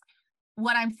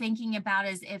 what I'm thinking about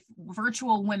is if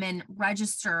virtual women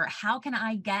register, how can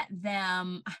I get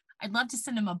them? I'd love to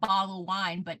send them a bottle of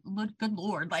wine, but good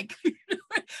Lord, like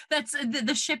that's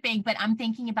the shipping. But I'm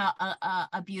thinking about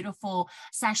a beautiful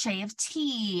sachet of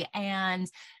tea and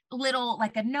little,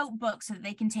 like a notebook so that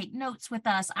they can take notes with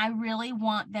us. I really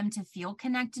want them to feel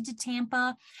connected to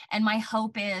Tampa. And my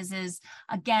hope is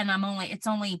again, it's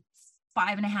only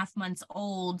 5.5 months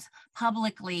old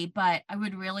publicly, but I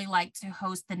would really like to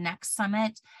host the next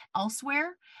summit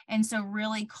elsewhere. And so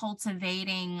really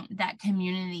cultivating that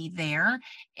community there.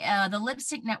 The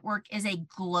Lipstick Network is a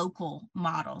global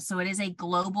model. So it is a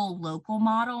global local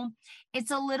model.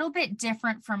 It's a little bit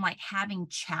different from like having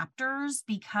chapters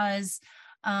because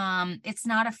it's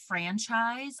not a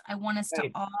franchise. I want us to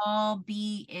all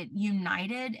be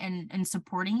united and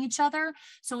supporting each other.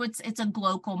 So it's a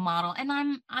global model, and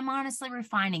I'm honestly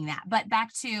refining that. But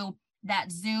back to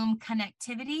that Zoom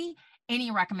connectivity,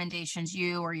 any recommendations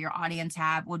you or your audience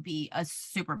have would be a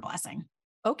super blessing.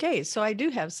 Okay, so I do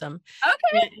have some.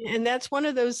 Okay. And that's one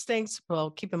of those things.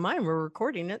 Well, keep in mind, we're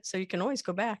recording it, so you can always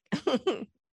go back.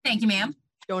 Thank you, ma'am.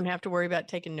 Don't have to worry about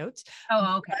taking notes.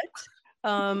 Oh, okay. But,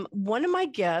 one of my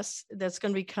guests that's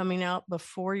going to be coming out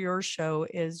before your show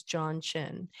is John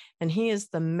Chin, and he is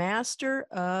the master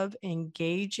of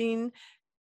engaging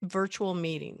virtual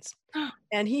meetings.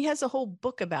 And he has a whole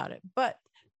book about it, but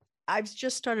I've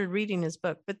just started reading his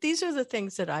book. But these are the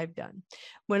things that I've done.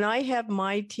 When I have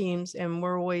my teams and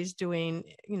we're always doing,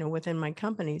 within my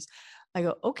companies, I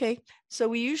go, okay, so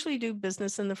we usually do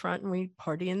business in the front and we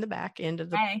party in the back end of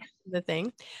the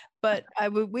thing. But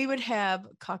we would have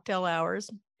cocktail hours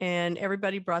and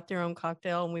everybody brought their own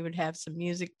cocktail, and we would have some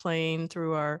music playing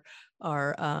through our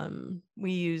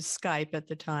we used Skype at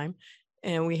the time,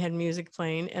 and we had music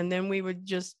playing, and then we would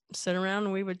just sit around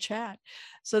and we would chat.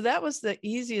 So that was the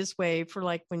easiest way for,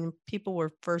 like, when people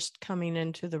were first coming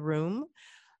into the room.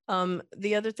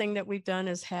 The other thing that we've done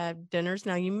is had dinners.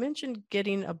 Now, you mentioned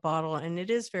getting a bottle, and it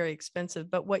is very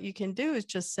expensive, but what you can do is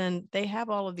just they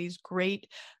have all of these great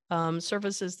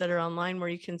services that are online where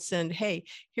you can send, hey,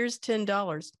 here's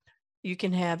 $10. You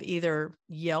can have either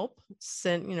Yelp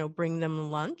bring them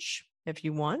lunch if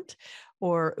you want,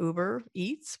 or Uber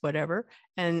Eats, whatever,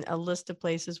 and a list of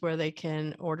places where they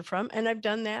can order from. And I've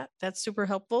done that. That's super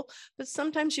helpful. But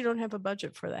sometimes you don't have a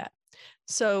budget for that.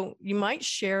 So you might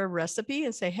share a recipe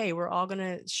and say, hey, we're all going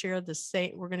to share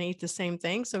we're going to eat the same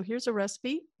thing. So here's a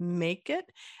recipe, make it,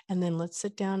 and then let's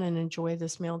sit down and enjoy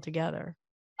this meal together.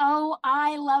 Oh,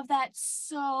 I love that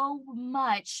so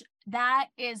much. That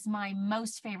is my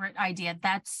most favorite idea.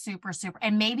 That's super, super.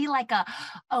 And maybe like a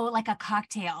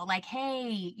cocktail, like,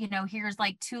 hey, here's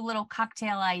like 2 little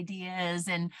cocktail ideas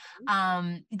and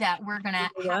that we're going to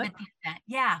have at the event.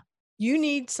 Yeah. You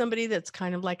need somebody that's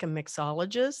kind of like a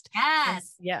mixologist.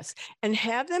 Yes. Yes. And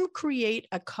have them create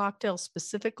a cocktail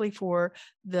specifically for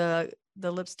the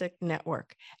Lipstick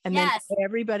Network. And then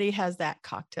everybody has that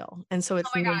cocktail. And so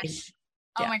it's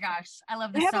Oh my gosh. I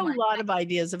love this I have so much. a lot of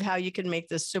ideas of how you can make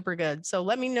this super good. So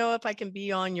let me know if I can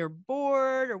be on your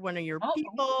board or one of your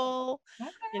people,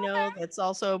 that's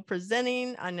also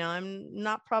presenting. I know I'm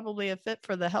not probably a fit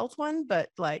for the health one, but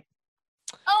like.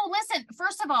 Oh, listen,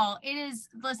 first of all, I'd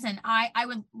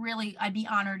be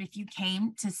honored if you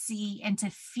came to see and to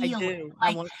feel it.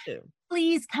 I want to.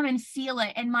 Please come and feel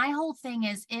it. And my whole thing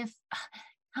is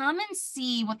come and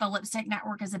see what the Lipstick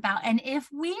Network is about. And if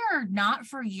we are not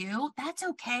for you, that's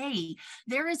okay.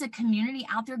 There is a community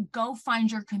out there. Go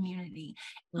find your community.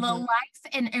 The Mhm.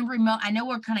 life in remote, I know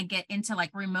we're kind of get into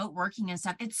like remote working and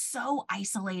stuff. It's so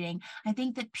isolating. I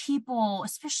think that people,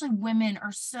 especially women,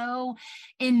 are so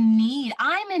in need.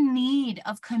 I'm in need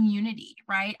of community,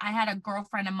 right? I had a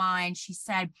girlfriend of mine, she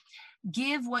said,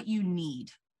 give what you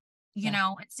need.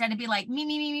 Yeah. Instead of be like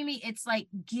me, it's like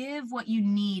give what you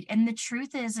need. And the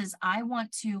truth is I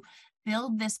want to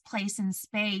build this place and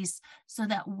space so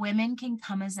that women can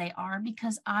come as they are,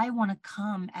 because I want to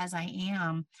come as I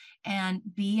am and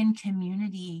be in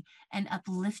community and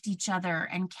uplift each other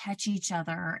and catch each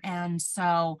other. And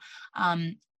so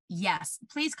yes,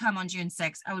 please come on June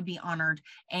 6th. I would be honored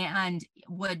and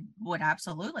would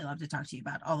absolutely love to talk to you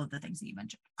about all of the things that you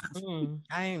mentioned.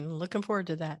 I'm looking forward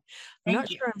to that. I'm Thank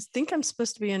not you. sure. I think I'm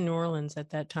supposed to be in New Orleans at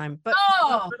that time, but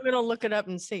Oh, I'm going to look it up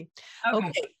and see. okay.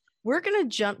 Okay. We're going to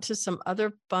jump to some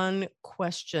other fun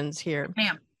questions here.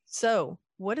 Ma'am. So,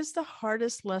 what is the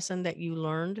hardest lesson that you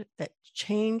learned that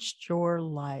changed your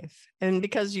life? And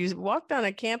because you walked on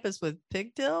a campus with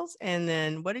pigtails and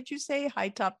then what did you say? High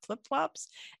top flip flops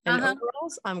and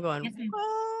overalls? I'm going, Yes, ma'am.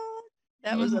 what?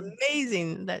 That was Mhm.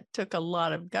 amazing. That took a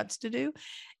lot of guts to do.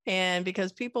 And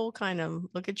because people kind of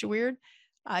look at you weird,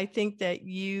 I think that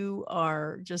you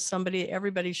are just somebody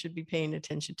everybody should be paying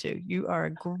attention to. You are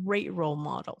a great role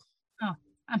model. Oh,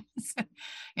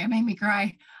 it made me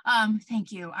cry.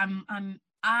 Thank you.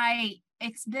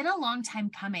 It's been a long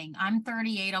time coming. I'm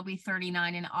 38. I'll be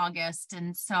 39 in August.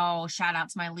 And so shout out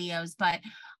to my Leos, but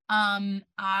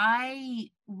I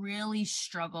really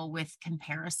struggle with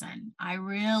comparison. I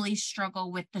really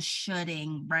struggle with the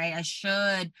shoulding, right? I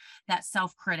should, that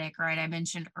self-critic, right? I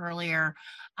mentioned earlier.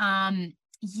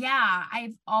 Yeah,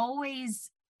 I've always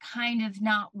kind of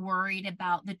not worried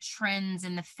about the trends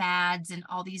and the fads and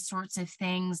all these sorts of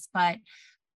things, but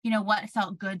what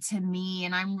felt good to me.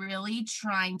 And I'm really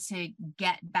trying to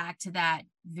get back to that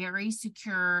very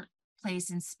secure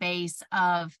place and space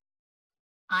of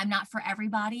I'm not for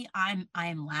everybody. I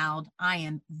am loud. I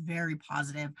am very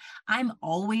positive. I'm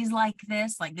always like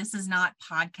this. Like this is not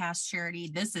podcast charity.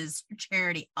 This is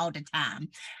charity all the time.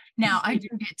 Now I do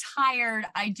get tired.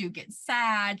 I do get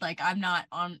sad. Like I'm not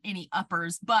on any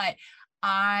uppers, but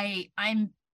I'm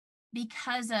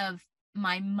because of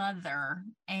my mother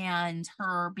and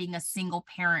her being a single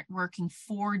parent working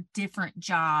 4 different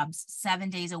jobs 7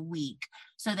 days a week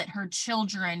so that her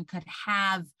children could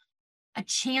have a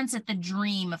chance at the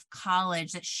dream of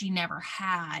college that she never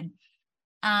had.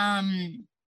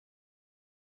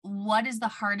 What is the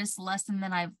hardest lesson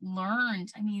that I've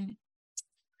learned? I mean,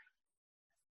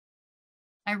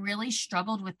 I really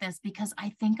struggled with this because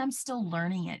I think I'm still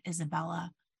learning it,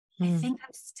 Isabella. I think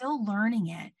I'm still learning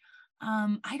it.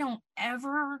 I don't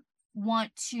ever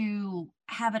want to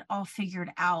have it all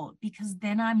figured out because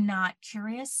then I'm not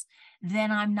curious.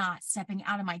 Then I'm not stepping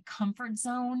out of my comfort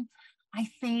zone. I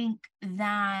think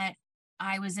that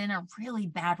I was in a really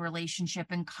bad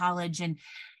relationship in college and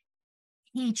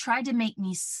he tried to make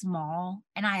me small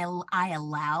and I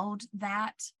allowed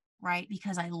that, right?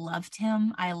 Because I loved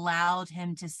him. I allowed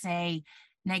him to say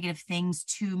negative things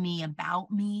to me about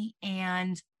me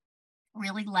and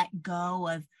really let go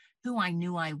of who I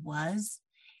knew I was.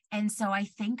 And so I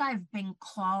think I've been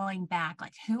clawing back,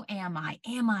 like, who am I?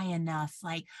 Am I enough?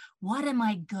 Like, what am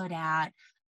I good at?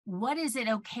 What is it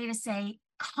okay to say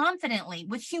confidently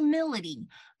with humility,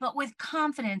 but with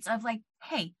confidence of like,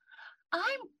 hey,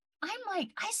 I'm I'm like,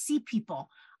 I see people.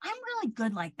 I'm really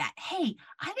good like that. Hey,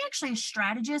 I'm actually a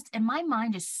strategist and my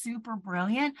mind is super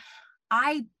brilliant.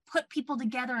 I put people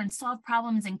together and solve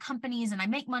problems in companies and I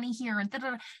make money here and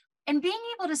da-da-da. And being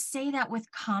able to say that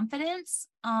with confidence,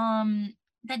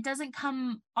 that doesn't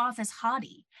come off as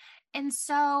haughty. And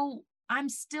so I'm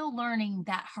still learning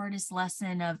that hardest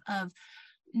lesson of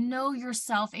know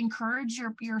yourself, encourage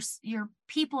your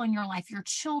people in your life, your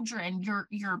children,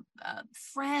 your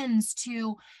friends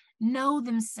to know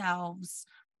themselves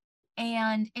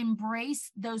and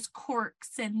embrace those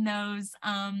quirks and those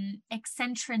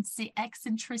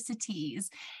eccentricities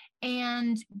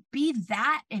and be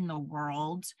that in the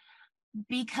world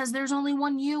because there's only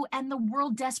one you and the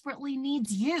world desperately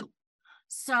needs you.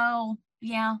 So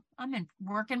yeah, I'm in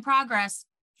work in progress.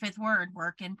 Fifth word,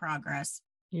 work in progress.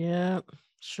 Yeah,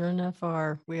 sure enough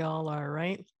we all are,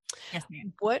 right? Yes,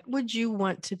 ma'am. What would you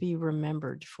want to be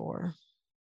remembered for?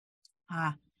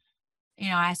 I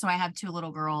have 2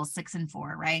 little girls, 6 and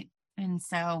 4, right? And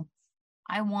so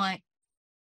I want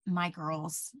my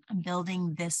girls, I'm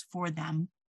building this for them.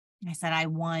 I said, I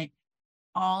want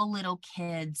all little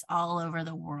kids all over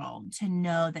the world to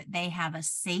know that they have a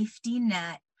safety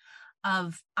net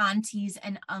of aunties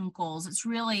and uncles. It's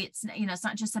really, it's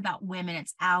not just about women,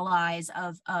 it's allies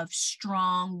of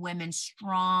strong women,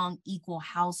 strong equal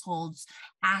households,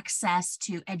 access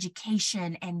to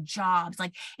education and jobs.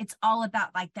 Like it's all about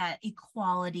like that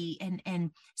equality and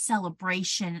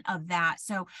celebration of that.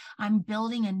 So I'm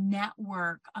building a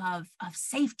network of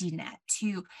safety net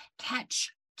to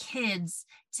catch kids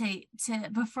to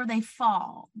before they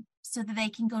fall, so that they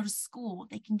can go to school,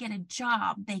 they can get a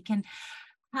job, they can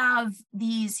have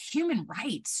these human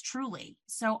rights, truly.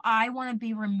 So I want to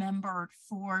be remembered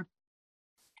for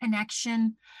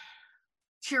connection,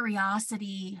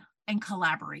 curiosity, and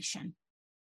collaboration.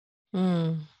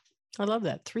 I love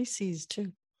that. 3 C's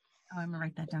too. Oh, I'm gonna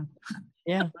write that down.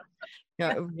 Yeah.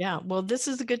 Yeah. Well, this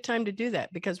is a good time to do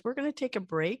that because we're going to take a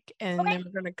break and then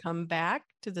we're going to come back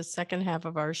to the second half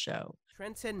of our show.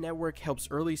 Transcend Network helps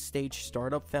early stage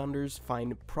startup founders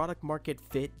find product market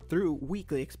fit through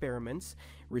weekly experiments,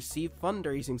 receive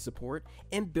fundraising support,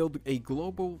 and build a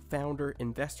global founder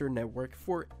investor network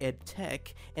for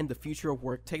EdTech and the future of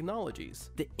work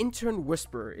technologies. The Intern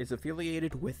Whisperer is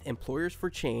affiliated with Employers for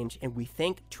Change, and we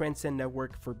thank Transcend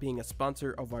Network for being a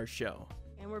sponsor of our show.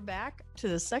 And we're back to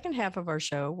the second half of our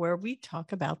show where we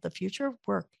talk about the future of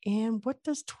work and what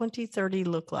does 2030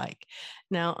 look like.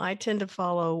 Now, I tend to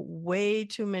follow way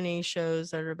too many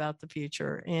shows that are about the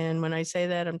future. And when I say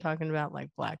that, I'm talking about like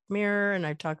Black Mirror, and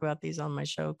I talk about these on my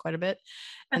show quite a bit.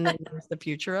 And then there's The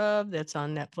Future Of, that's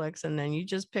on Netflix. And then you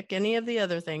just pick any of the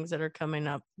other things that are coming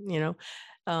up,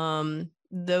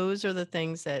 those are the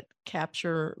things that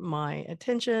capture my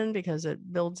attention because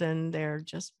it builds in there.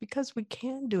 Just because we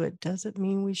can do it doesn't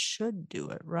mean we should do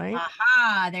it, right?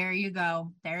 Aha, there you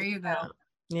go. There you go.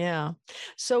 Yeah.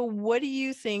 So what do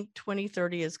you think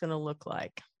 2030 is going to look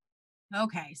like?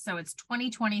 Okay, so it's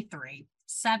 2023,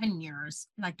 7 years.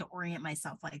 I like to orient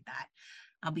myself like that.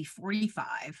 I'll be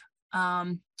 45.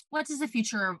 What does the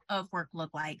future of work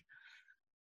look like?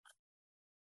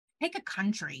 Pick a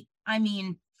country. I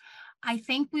mean, I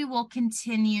think we will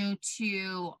continue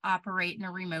to operate in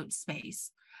a remote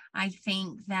space. I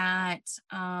think that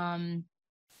the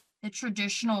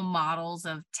traditional models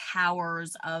of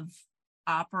towers of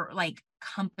like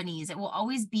companies, it will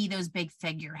always be those big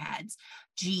figureheads,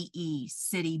 GE,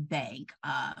 Citibank,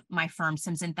 my firm,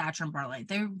 Simpson Thacher and Bartlett.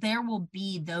 There will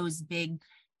be those big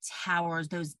towers,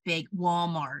 those big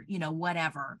Walmart,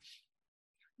 whatever.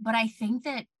 But I think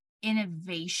that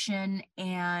innovation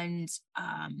and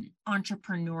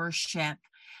entrepreneurship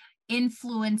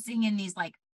influencing in these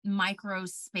like micro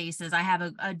spaces. I have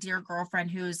a dear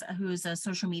girlfriend who's a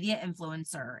social media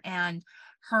influencer, and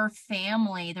her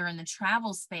family, they're in the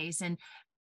travel space, and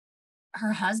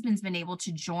her husband's been able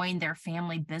to join their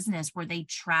family business where they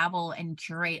travel and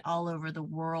curate all over the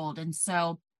world. And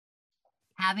so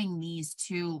having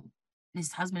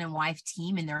this husband and wife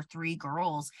team and their 3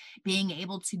 girls being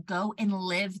able to go and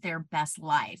live their best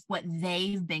life, what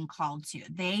they've been called to.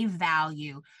 They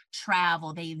value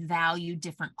travel. They value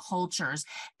different cultures.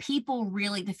 People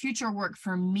really, the future work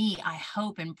for me, I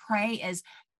hope and pray, is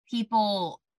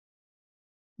people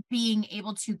being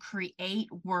able to create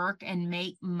work and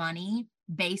make money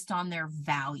based on their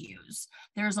values.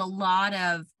 There's a lot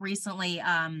of recently,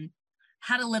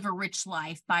 How to Live a Rich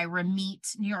Life by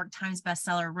Ramit, New York Times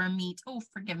bestseller, Ramit. Oh,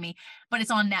 forgive me, but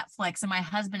it's on Netflix, and my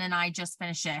husband and I just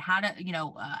finished it. How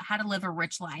to Live a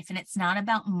Rich Life, and it's not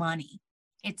about money.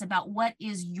 It's about what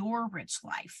is your rich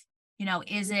life.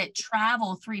 Is it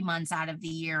travel 3 months out of the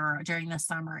year during the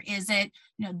summer? Is it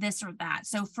this or that?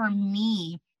 So for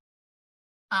me,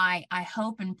 I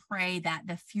hope and pray that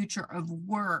the future of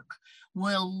work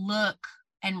will look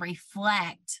and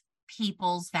reflect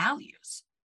people's values.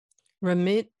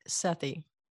 Ramit Sethi.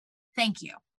 Thank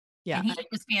you. Yeah, and he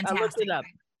was fantastic. I looked it up.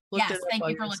 Yes, thank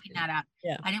you for looking that up.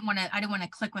 Yeah, I didn't want to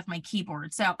click with my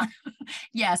keyboard. So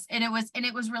yes, and it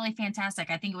was really fantastic.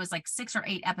 I think it was like 6 or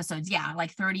 8 episodes. Yeah,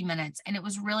 like 30 minutes, and it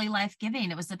was really life-giving.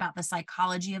 It was about the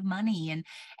psychology of money,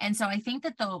 and so I think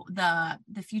that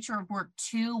the future of work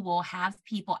too will have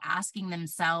people asking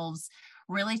themselves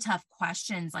really tough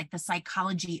questions, like the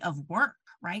psychology of work.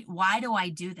 Right? Why do I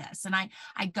do this? And I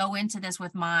go into this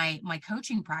with my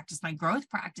coaching practice, my growth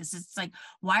practice. It's like,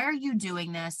 why are you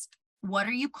doing this? What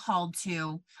are you called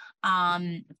to? Are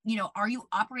you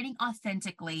operating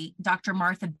authentically? Dr.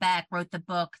 Martha Beck wrote the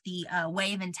book, The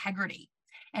Way of Integrity.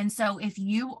 And so if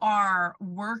you are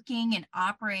working and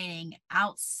operating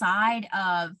outside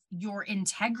of your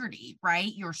integrity,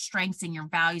 right, your strengths and your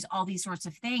values, all these sorts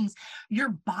of things, your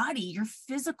body, your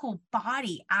physical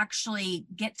body actually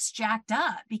gets jacked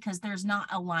up because there's not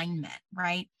alignment,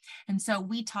 right? And so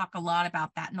we talk a lot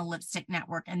about that in the Lipstick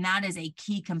Network, and that is a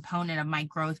key component of my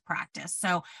growth practice.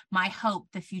 So my hope,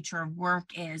 the future of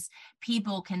work, is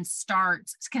people can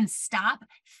stop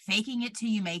faking it till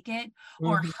you make it,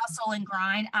 or hustle and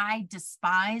grind. I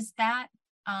despise that.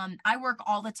 I work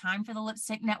all the time for the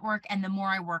Lipstick Network, and the more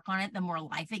I work on it, the more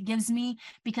life it gives me,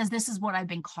 because this is what I've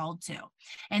been called to.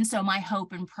 And so my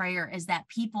hope and prayer is that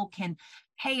people can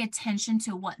pay attention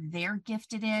to what they're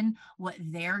gifted in, what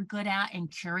they're good at and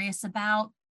curious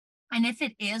about. And if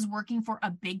it is working for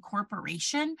a big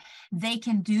corporation, they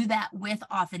can do that with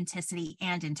authenticity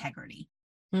and integrity.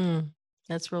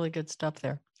 That's really good stuff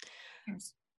there.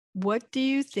 Cheers. What do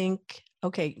you think?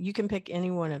 Okay, you can pick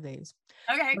any one of these.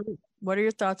 Okay. What are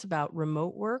your thoughts about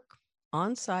remote work,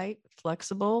 on-site,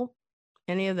 flexible,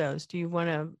 any of those? Do you want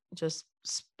to just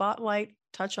spotlight,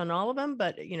 touch on all of them?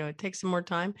 But, it takes some more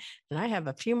time. And I have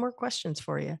a few more questions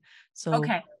for you. So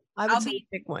okay. I would say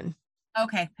pick one.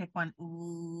 Okay, pick one.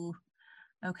 Ooh.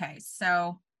 Okay,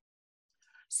 so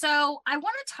I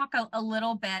want to talk a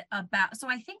little bit about, so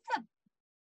I think that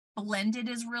blended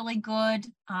is really good.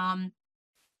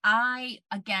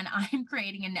 I'm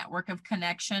creating a network of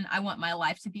connection. I want my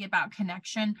life to be about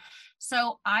connection.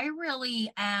 So I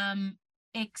really am,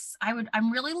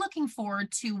 I'm really looking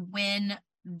forward to when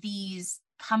these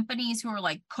companies who are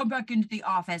like, come back into the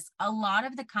office. A lot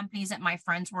of the companies that my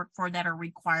friends work for that are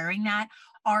requiring that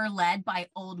are led by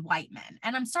old white men.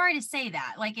 And I'm sorry to say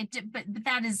that, but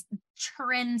that is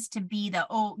trends to be the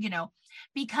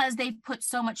because they've put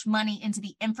so much money into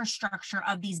the infrastructure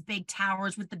of these big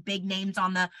towers with the big names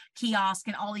on the kiosk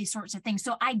and all these sorts of things.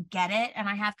 So I get it, and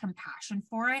I have compassion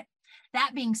for it.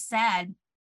 That being said,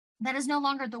 that is no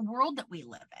longer the world that we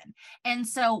live in. And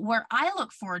so where I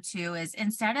look forward to is,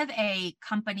 instead of a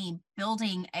company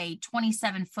building a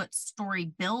 27-foot story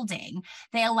building,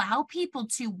 they allow people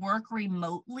to work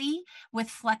remotely with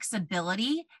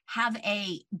flexibility, have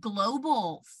a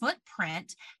global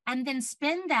footprint, and then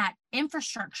spend that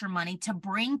infrastructure money to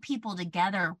bring people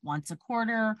together once a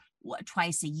quarter,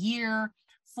 twice a year,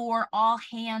 for all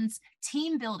hands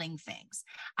team building things.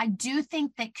 I do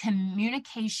think that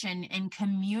communication and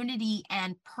community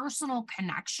and personal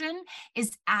connection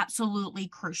is absolutely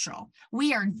crucial.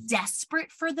 We are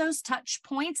desperate for those touch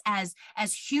points as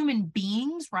human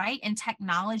beings, right? And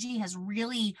technology has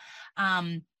really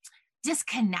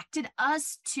disconnected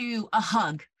us to a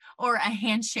hug or a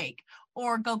handshake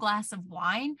or go glass of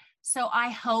wine. So I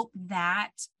hope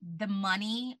that the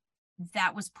money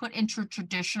that was put into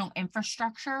traditional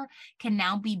infrastructure can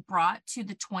now be brought to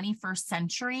the 21st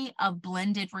century of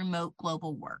blended remote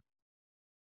global work.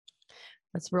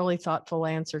 That's a really thoughtful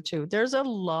answer too. There's a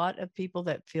lot of people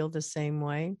that feel the same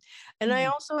way. And I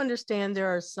also understand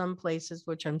there are some places,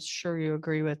 which I'm sure you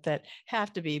agree with, that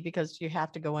have to be, because you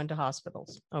have to go into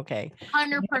hospitals. Okay.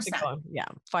 100%. Yeah.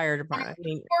 Fire department.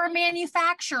 Or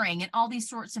manufacturing and all these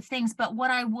sorts of things. But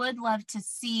what I would love to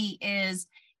see is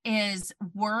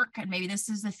work, and maybe this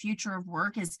is the future of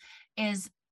work, is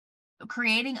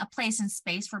creating a place and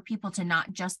space for people to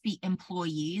not just be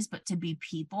employees, but to be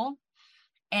people.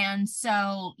 And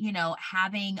so,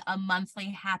 having a monthly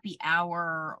happy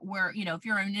hour where, if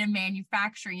you're in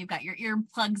manufacturing, you've got your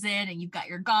earplugs in and you've got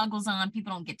your goggles on,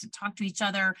 people don't get to talk to each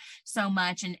other so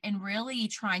much, and really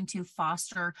trying to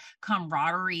foster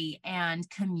camaraderie and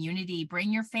community.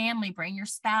 Bring your family, bring your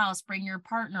spouse, bring your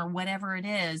partner, whatever it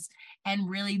is, and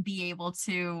really be able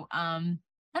to,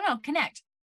 connect.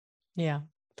 Yeah,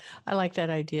 I like that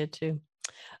idea too.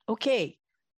 Okay.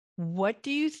 What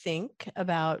do you think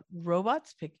about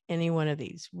robots? Pick any one of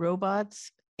these.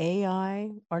 Robots,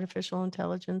 AI, artificial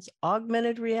intelligence,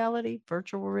 augmented reality,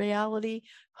 virtual reality,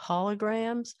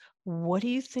 holograms. What do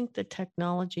you think the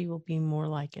technology will be more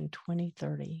like in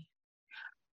 2030?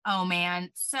 Oh, man.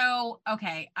 So,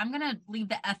 okay, I'm going to leave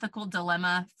the ethical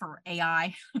dilemma for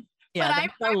AI. Yeah,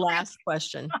 that's our last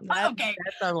question. Okay.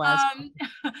 That's our last question.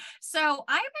 So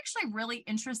I'm actually really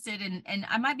interested in, and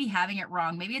I might be having it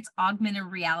wrong, maybe it's augmented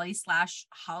reality /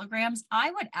 holograms.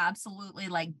 I would absolutely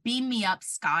beam me up,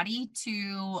 Scotty,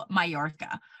 to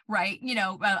Mallorca, right?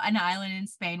 An island in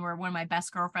Spain where one of my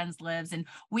best girlfriends lives. And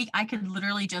I could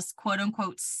literally just quote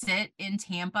unquote sit in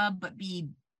Tampa, but be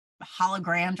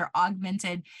hologrammed or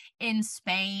augmented in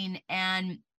Spain,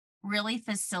 and really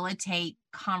facilitate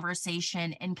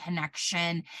conversation and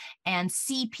connection and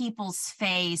see people's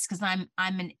face, because I'm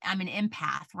an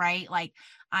empath, right?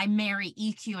 I marry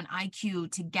EQ and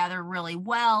IQ together really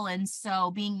well. And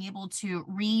so being able to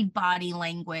read body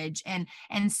language and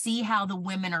see how the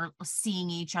women are seeing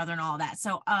each other and all that.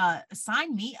 So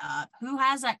sign me up. Who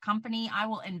has that company? I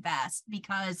will invest,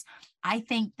 because I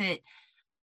think that,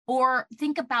 or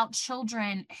think about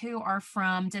children who are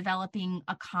from developing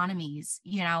economies,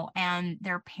 and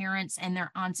their parents and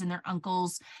their aunts and their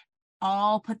uncles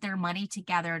all put their money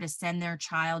together to send their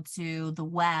child to the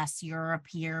West, Europe,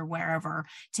 here, wherever,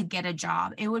 to get a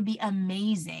job. It would be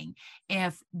amazing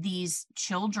if these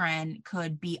children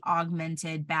could be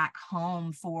augmented back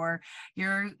home for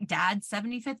your dad's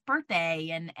 75th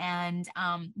birthday and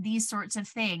these sorts of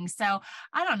things. So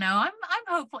I don't know. I'm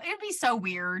hopeful. It'd be so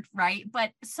weird, right?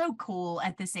 But so cool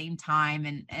at the same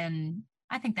time. And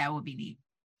I think that would be neat.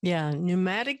 Yeah,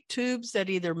 pneumatic tubes that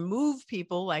either move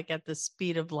people like at the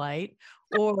speed of light,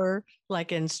 or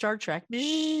like in Star Trek,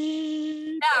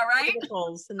 yeah, right.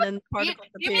 Particles, and then particles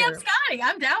appear. Give me up, Scotty.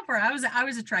 I'm down for it. I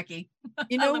was a Trekkie.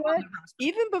 You know what?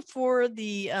 Even before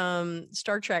the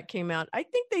Star Trek came out, I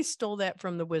think they stole that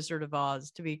from the Wizard of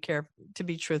Oz. To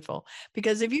be truthful,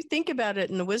 because if you think about it,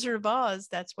 in the Wizard of Oz,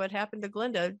 that's what happened to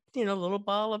Glinda. Little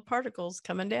ball of particles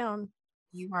coming down.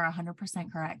 You are 100%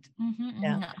 correct. Mm-hmm,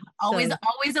 yeah. Mm-hmm.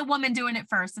 Always a woman doing it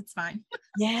first. It's fine.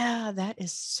 Yeah, that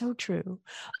is so true.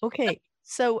 Okay,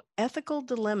 so ethical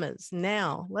dilemmas.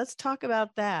 Now, let's talk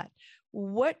about that.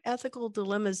 What ethical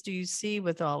dilemmas do you see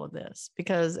with all of this?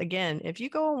 Because again, if you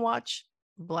go and watch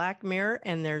Black Mirror,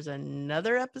 and there's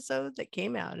another episode that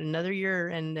came out another year,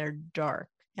 and they're dark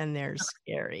and they're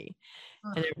scary,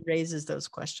 and it raises those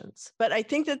questions. But I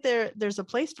think that there's a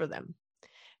place for them,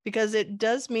 because it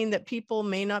does mean that people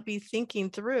may not be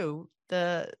thinking through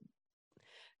the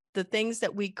things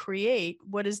that we create.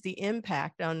 What is the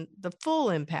impact, on the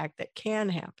full impact that can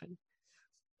happen?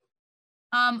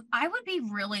 I'm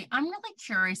really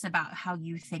curious about how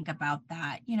you think about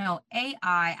that. AI,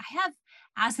 I have,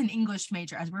 as an English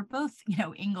major, as we're both,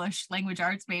 English language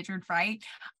arts majored, right?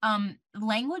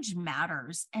 Language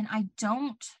matters. And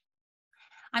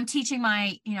I'm teaching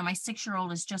my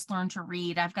 6-year-old has just learned to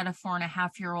read. I've got a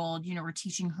 4.5-year-old, we're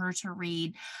teaching her to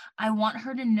read. I want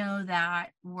her to know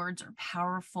that words are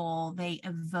powerful. They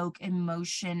evoke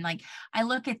emotion. Like, I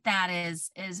look at that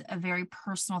as a very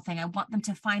personal thing. I want them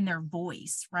to find their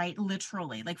voice, right?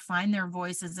 Literally, like, find their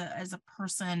voice as a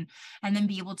person, and then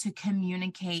be able to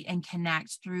communicate and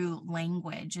connect through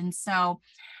language. And so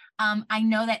I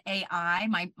know that AI,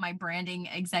 my branding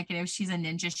executive, she's a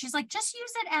ninja. She's like, just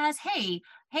use it as, hey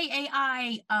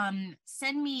AI,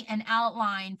 send me an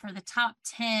outline for the top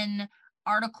 10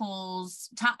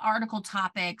 top article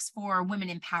topics for women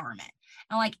empowerment.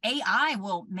 And like, AI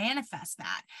will manifest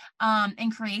that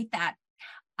and create that.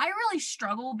 I really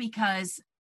struggle, because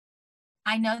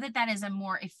I know that is a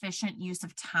more efficient use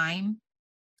of time.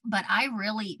 But I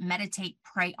really meditate,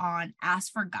 pray on,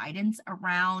 ask for guidance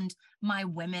around my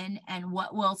women and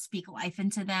what will speak life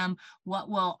into them, what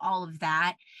will all of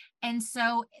that. And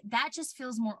so that just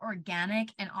feels more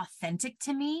organic and authentic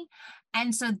to me.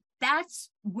 And so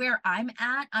that's where I'm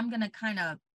at. I'm going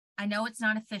to I know it's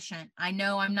not efficient. I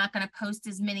know I'm not going to post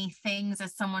as many things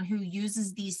as someone who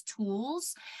uses these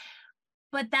tools,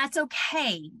 but that's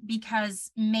okay, because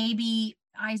maybe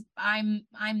I'm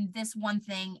this one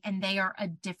thing and they are a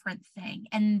different thing.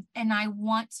 And I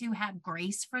want to have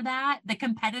grace for that. The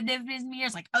competitiveness in me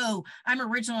is like, oh, I'm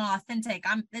original and authentic.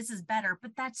 This is better.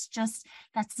 But that's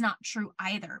not true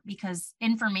either, because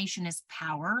information is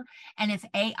power. And if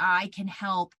AI can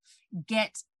help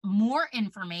get more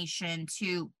information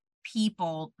to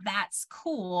people, that's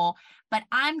cool. But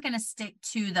I'm going to stick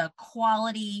to the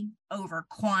quality over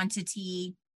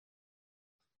quantity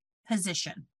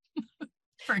position.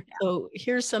 So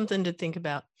here's something to think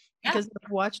about, because I've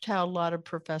watched how a lot of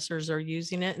professors are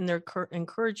using it, and they're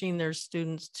encouraging their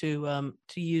students to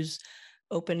use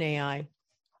OpenAI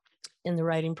in the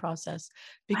writing process,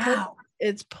 because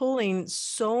it's pulling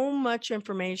so much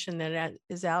information that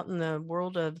is out in the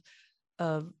world of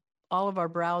all of our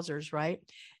browsers, right?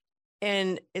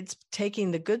 And it's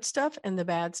taking the good stuff and the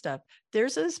bad stuff.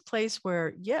 There's this place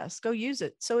where, yes, go use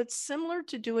it. So it's similar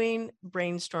to doing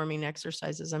brainstorming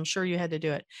exercises. I'm sure you had to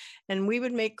do it. And we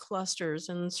would make clusters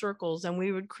and circles, and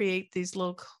we would create these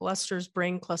little clusters,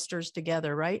 brain clusters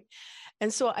together, right?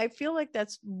 And so I feel like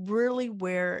that's really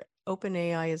where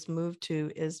OpenAI has moved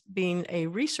to, is being a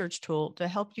research tool to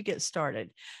help you get started.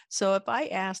 So if I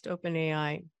asked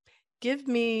OpenAI, give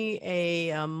me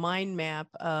a mind map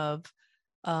of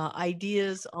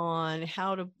ideas on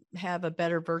how to have a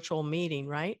better virtual meeting,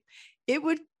 right? It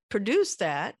would produce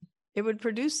that. It would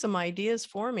produce some ideas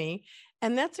for me.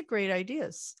 And that's a great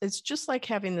idea. It's just like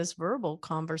having this verbal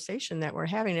conversation that we're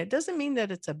having. It doesn't mean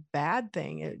that it's a bad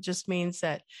thing. It just means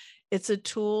that it's a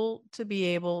tool to be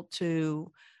able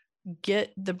to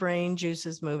get the brain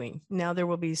juices moving. Now, there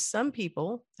will be some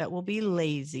people that will be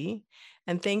lazy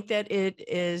and think that it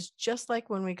is just like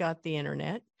when we got the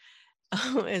internet.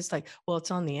 It's like, well,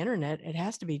 it's on the internet. It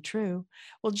has to be true.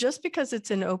 Well, just because it's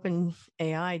an open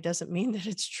AI doesn't mean that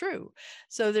it's true.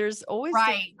 So there's always this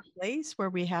Right. place where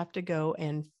we have to go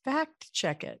and fact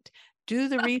check it, do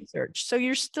the research. So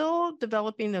you're still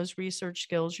developing those research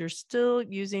skills. You're still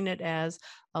using it as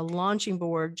a launching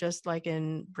board, just like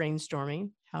in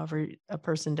brainstorming, however a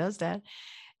person does that.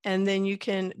 And then you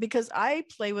can, because I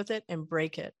play with it and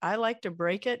break it. I like to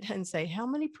break it and say, how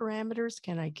many parameters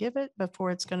can I give it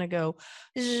before it's going to go?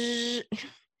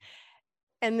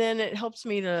 And then it helps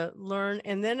me to learn.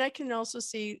 And then I can also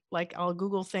see, like, I'll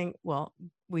Google thing. Well,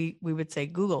 we would say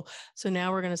Google. So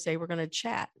now we're going to say we're going to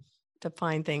chat to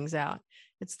find things out.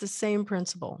 It's the same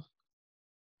principle.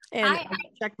 And I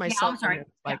checked yeah, myself. I'm sorry.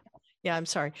 Like, yeah, I'm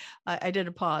sorry. I did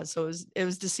a pause. So it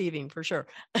was deceiving for sure.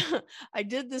 I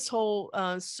did this whole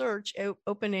search,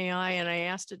 OpenAI, and I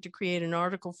asked it to create an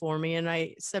article for me. And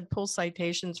I said, pull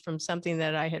citations from something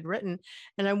that I had written.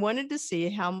 And I wanted to see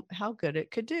how good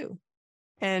it could do.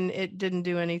 And it didn't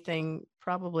do anything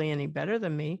probably any better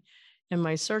than me in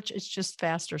my search. It's just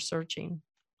faster searching.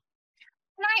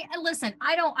 And listen,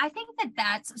 I think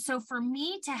that's, so for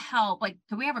me to help, like,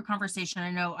 can we have a conversation?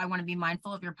 I know I want to be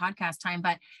mindful of your podcast time,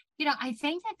 but, I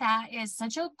think that is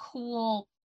such a cool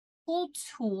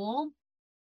tool.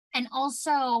 And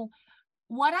also,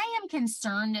 what I am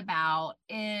concerned about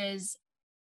is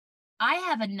I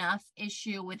have enough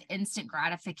issue with instant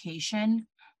gratification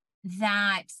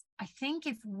that I think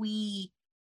if we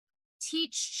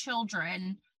teach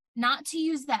children not to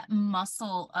use that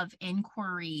muscle of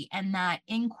inquiry, and that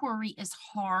inquiry is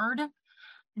hard,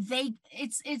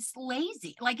 it's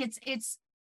lazy. Like it's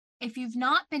if you've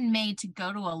not been made to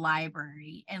go to a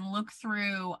library and look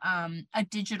through a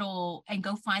digital and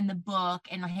go find the book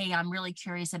and, hey, I'm really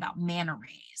curious about manta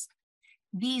rays,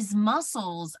 these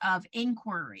muscles of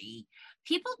inquiry,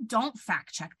 people don't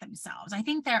fact check themselves. I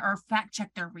think there are fact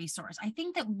check their resource. I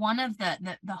think that one of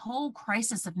the whole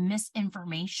crisis of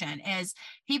misinformation is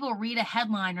people read a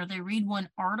headline or they read one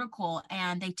article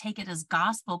and they take it as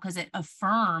gospel because it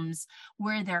affirms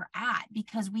where they're at,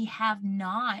 because we have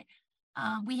not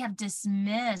we have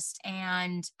dismissed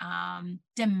and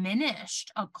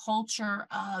diminished a culture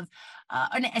of,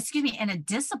 and a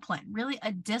discipline, really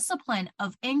a discipline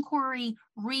of inquiry,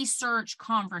 research,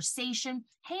 conversation.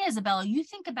 Hey, Isabella, you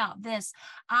think about this.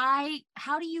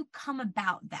 How do you come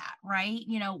about that, right?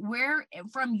 Where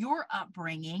from your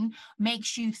upbringing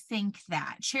makes you think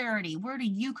that? Charity, where do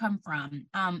you come from?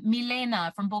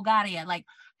 Milena from Bulgaria, like,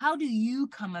 how do you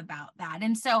come about that?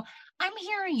 And so I'm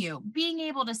hearing you being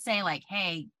able to say, like,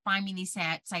 hey, find me these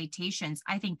citations.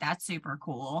 I think that's super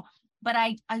cool. But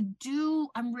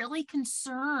I'm really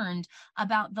concerned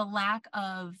about the lack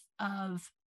of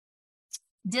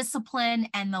discipline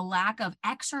and the lack of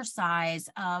exercise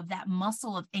of that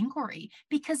muscle of inquiry,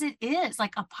 because it is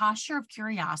like a posture of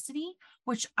curiosity,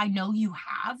 which I know you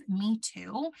have, me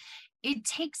too. It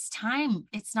takes time.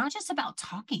 It's not just about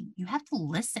talking. You have to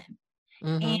listen.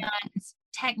 Mm-hmm. And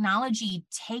technology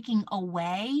taking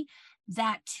away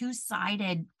that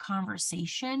two-sided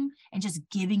conversation and just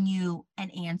giving you an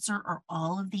answer or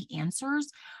all of the answers.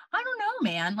 I don't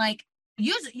know, man. Like,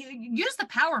 use the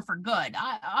power for good.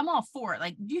 I'm all for it.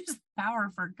 Like, use the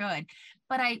power for good.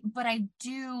 But I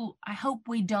hope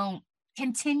we don't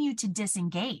continue to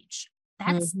disengage.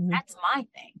 That's my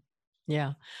thing.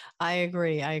 Yeah, I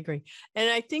agree. And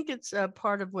I think it's a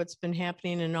part of what's been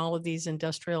happening in all of these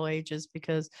industrial ages,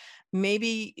 because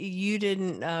maybe you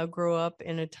didn't grow up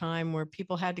in a time where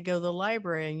people had to go to the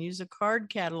library and use a card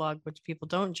catalog, which people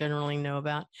don't generally know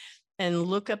about, and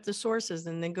look up the sources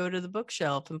and then go to the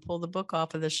bookshelf and pull the book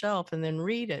off of the shelf and then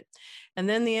read it. And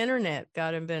then the internet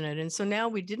got invented. And so now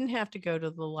we didn't have to go to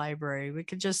the library. We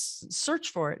could just search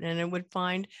for it and it would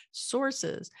find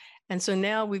sources. And so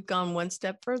now we've gone one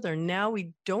step further. Now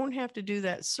we don't have to do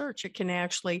that search. It can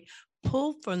actually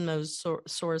pull from those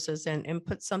sources and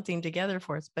put something together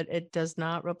for us, but it does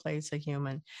not replace a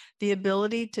human. The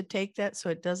ability to take that so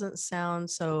it doesn't sound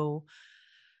so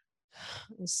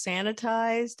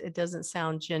sanitized, it doesn't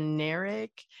sound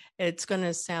generic, it's going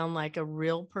to sound like a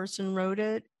real person wrote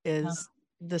it, is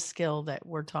the skill that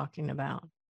we're talking about.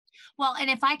 Well, and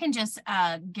if I can just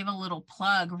give a little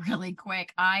plug really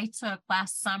quick, I took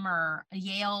last summer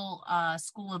Yale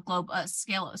School of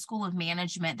School of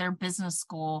Management, their business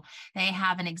school. They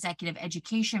have an executive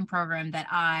education program that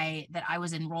I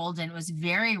was enrolled in. It was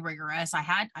very rigorous. I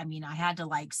had to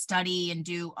like study and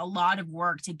do a lot of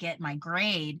work to get my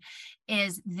grade.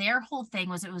 Is their whole thing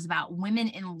was it was about women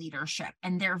in leadership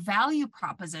and their value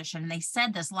proposition. And they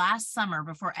said this last summer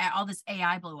before all this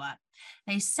AI blew up.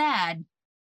 They said,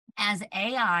 as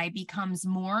AI becomes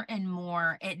more and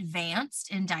more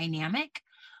advanced and dynamic,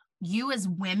 you as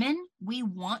women, we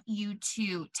want you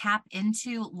to tap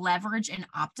into, leverage, and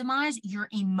optimize your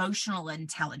emotional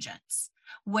intelligence,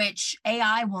 which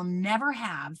AI will never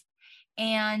have.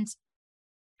 And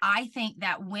I think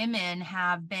that women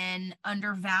have been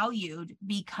undervalued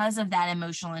because of that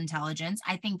emotional intelligence.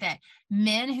 I think that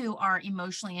men who are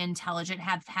emotionally intelligent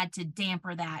have had to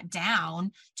damper that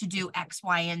down to do X,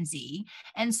 Y, and Z.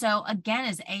 And so again,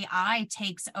 as AI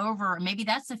takes over, maybe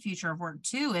that's the future of work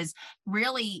too, is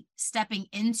really stepping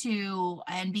into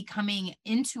and becoming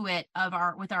intuit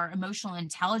with our emotional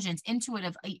intelligence,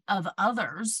 intuit of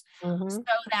others, so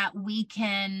that we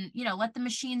can, let the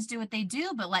machines do what they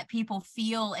do, but let people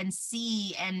feel and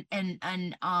see and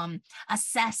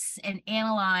assess and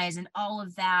analyze and all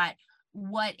of that,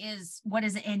 what is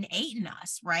innate in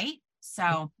us, right?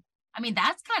 So I mean,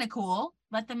 that's kind of cool.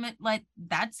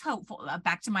 That's hopeful.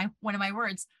 Back to one of my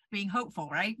words, being hopeful,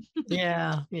 right?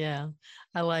 Yeah,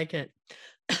 I like it.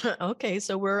 Okay,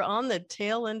 so we're on the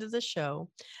tail end of the show.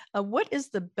 What is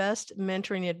the best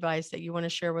mentoring advice that you want to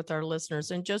share with our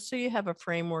listeners? And just so you have a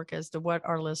framework as to what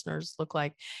our listeners look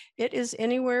like, it is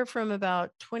anywhere from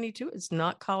about 22. It's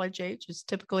not college age. It's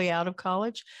typically out of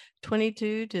college,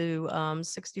 22 to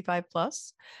 65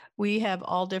 plus. We have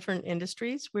all different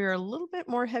industries. We're a little bit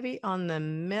more heavy on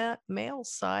the male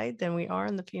side than we are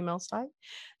on the female side.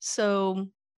 So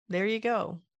there you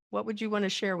go. What would you want to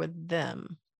share with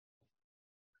them?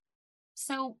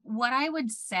 So what I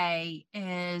would say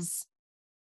is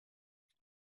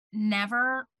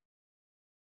never,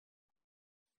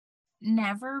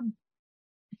 I've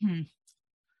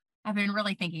been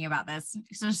really thinking about this.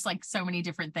 It's just like so many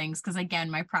different things, because again,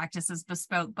 my practice is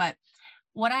bespoke, but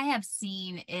what I have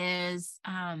seen is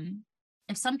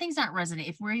if something's not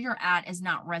resonating, if where you're at is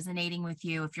not resonating with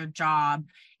you, if your job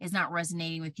is not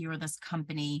resonating with you or this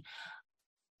company,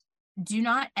 do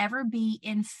not ever be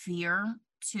in fear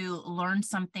to learn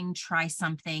something, try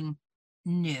something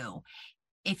new.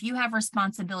 If you have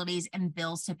responsibilities and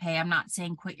bills to pay, I'm not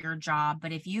saying quit your job,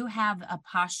 but if you have a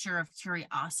posture of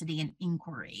curiosity and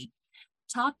inquiry,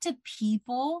 talk to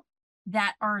people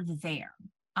that are there.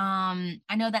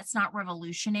 I know that's not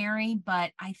revolutionary,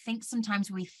 but I think sometimes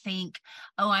we think,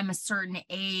 oh, I'm a certain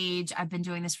age, I've been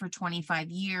doing this for 25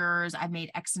 years, I've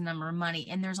made X number of money.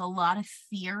 And there's a lot of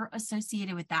fear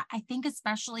associated with that. I think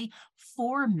especially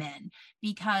for men,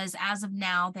 because as of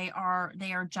now, they are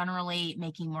generally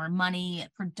making more money,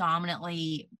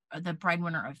 predominantly the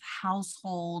breadwinner of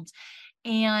households.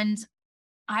 And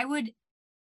I would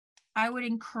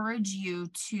encourage you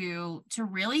to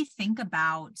really think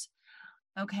about,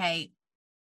 okay,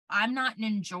 I'm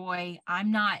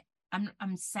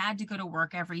sad to go to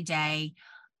work every day.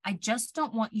 I just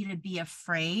don't want you to be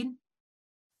afraid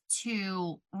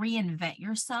to reinvent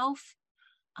yourself,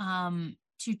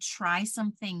 to try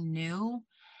something new,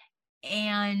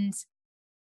 and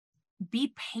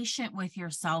be patient with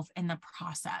yourself in the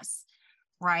process,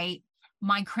 right?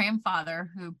 My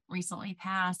grandfather, who recently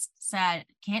passed, said,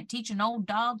 can't teach an old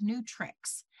dog new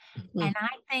tricks. And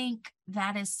I think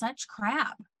that is such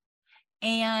crap.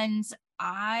 And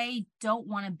I don't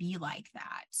want to be like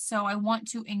that. So I want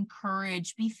to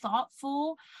encourage, be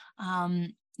thoughtful,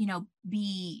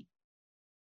 be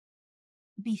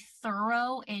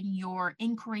thorough in your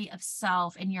inquiry of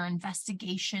self and your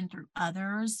investigation through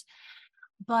others.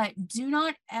 But do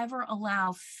not ever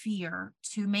allow fear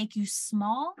to make you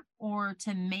small or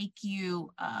to make you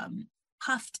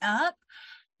puffed up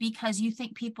because you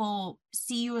think people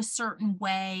see you a certain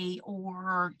way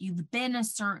or you've been a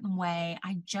certain way.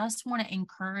 I just want to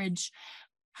encourage,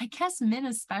 I guess, men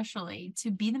especially, to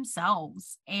be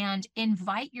themselves and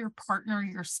invite your partner,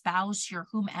 your spouse, your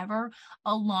whomever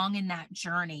along in that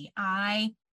journey.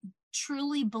 I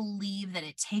truly believe that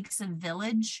it takes a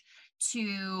village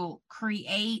to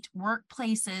create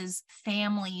workplaces,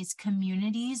 families,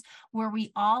 communities where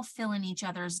we all fill in each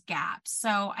other's gaps.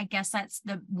 So I guess that's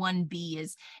the 1B,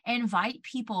 is invite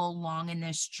people along in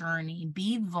this journey.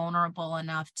 Be vulnerable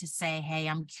enough to say, hey,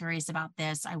 I'm curious about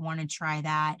this. I want to try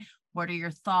that. What are your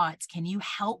thoughts? Can you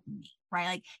help me? right?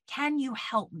 Like, can you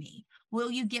help me?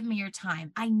 Will you give me your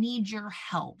time? I need your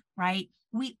help, right?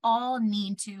 We all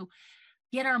need to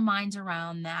get our minds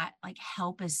around that. Like,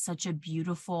 help is such a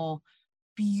beautiful,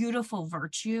 beautiful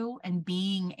virtue, and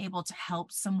being able to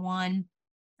help someone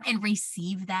and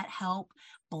receive that help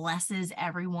blesses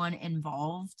everyone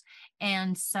involved.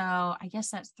 And so I guess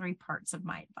that's 3 parts of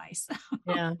my advice.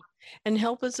 Yeah. And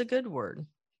help is a good word.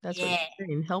 That's what Yeah. you're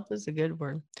saying. Help is a good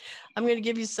word. I'm going to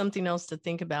give you something else to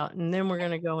think about, and then we're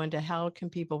going to go into how can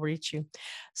people reach you.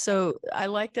 So I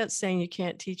like that saying, you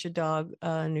can't teach a dog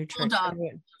a new trick. Dog.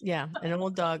 Yeah, an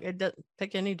old dog. It doesn't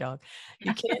pick any dog. You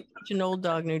Yeah. can't teach an old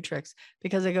dog new tricks,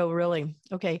 because I go, really?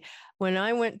 Okay. When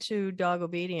I went to dog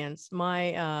obedience,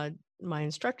 my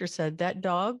instructor said that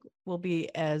dog will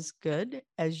be as good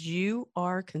as you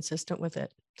are consistent with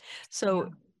it. So Yeah.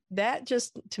 that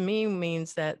just to me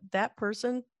means that that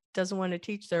person doesn't want to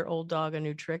teach their old dog a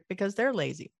new trick because they're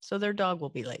lazy. So their dog will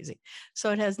be lazy. So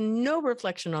it has no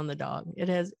reflection on the dog. It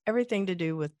has everything to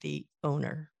do with the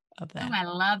owner of Oh, that. I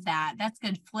love that. That's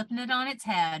good. Flipping it on its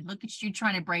head. Look at you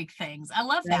trying to break things. I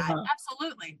love that. Uh-huh.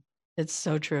 Absolutely. It's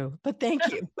so true. But thank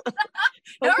you.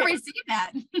 No, I Okay. receive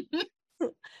that.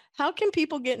 How can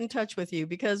people get in touch with you?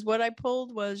 Because what I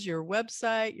pulled was your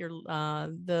website,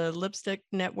 the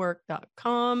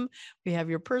lipsticknetwork.com. We have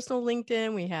your personal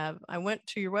LinkedIn. I went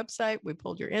to your website. We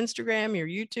pulled your Instagram, your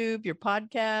YouTube, your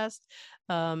podcast.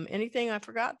 Anything I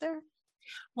forgot there?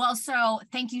 Well, so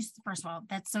thank you. First of all,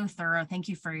 that's so thorough. Thank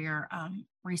you for your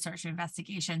research and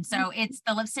investigation. So it's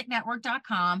the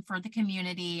lipsticknetwork.com for the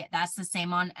community. That's the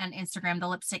same on Instagram, the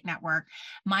Lipstick Network.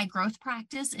 My growth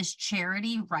practice is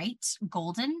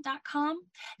CharityWrightGolden.com.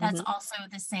 That's also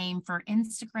the same for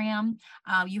Instagram.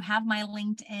 You have my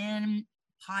LinkedIn.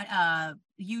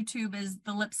 YouTube is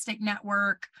the Lipstick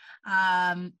Network.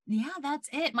 Yeah, that's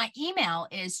it. My email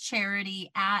is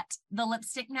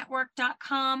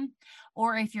charity@thelipsticknetwork.com.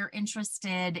 Or if you're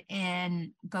interested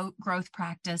in growth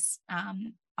practice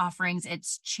offerings,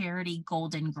 it's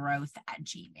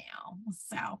charityGoldenGrowth@gmail.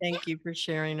 So Thank you for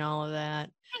sharing all of that.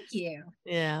 thank you.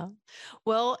 Yeah.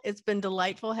 Well, it's been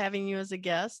delightful having you as a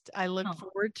guest. I look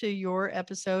forward to your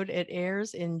episode. It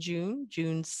airs in June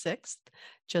 6th,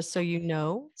 just so you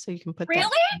know, so you can put that. Really?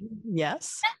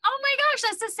 Yes. Oh my gosh,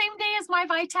 that's the same day as my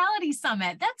Vitality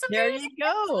Summit. That's amazing. There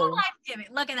you go. Life-giving.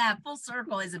 Look at that. Full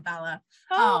circle, Isabella.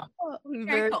 Oh,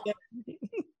 very cool. good.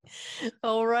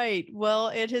 All right. Well,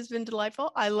 it has been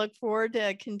delightful. I look forward to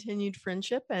a continued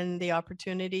friendship and the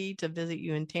opportunity to visit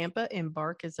you in Tampa.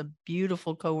 Embark is a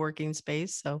beautiful co-working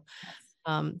space. So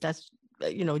that's,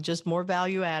 just more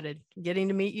value added, getting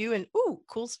to meet you, and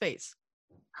cool space.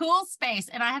 Cool space.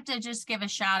 And I have to just give a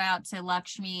shout out to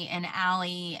Lakshmi and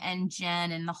Allie and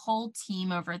Jen and the whole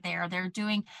team over there. They're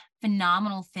doing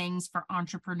phenomenal things for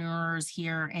entrepreneurs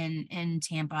here in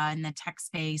Tampa, in the tech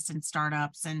space and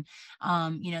startups, and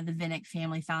the Vinnick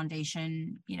Family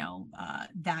Foundation,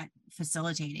 that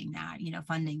facilitating that,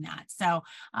 funding that. So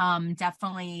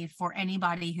definitely for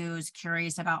anybody who's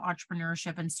curious about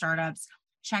entrepreneurship and startups,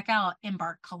 check out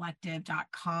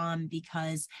embarkcollective.com,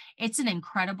 because it's an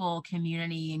incredible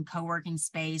community and co-working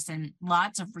space and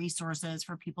lots of resources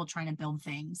for people trying to build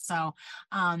things. So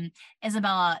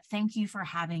Isabella, thank you for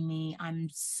having me. I'm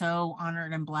so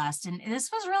honored and blessed. And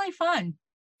this was really fun.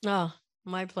 Oh,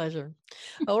 my pleasure.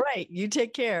 All right. You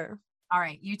take care. All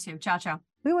right. You too. Ciao, ciao.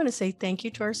 We want to say thank you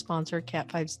to our sponsor,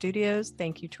 Cat5 Studios.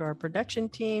 Thank you to our production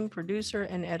team, producer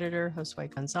and editor,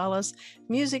 Josue Gonzalez.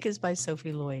 Music is by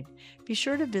Sophie Lloyd. Be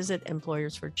sure to visit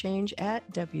Employers for Change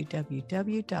at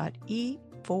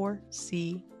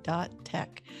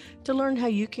www.e4c.tech to learn how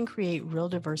you can create real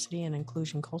diversity and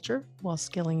inclusion culture while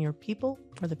skilling your people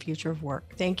for the future of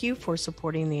work. Thank you for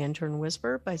supporting the Intern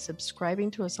Whisper by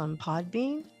subscribing to us on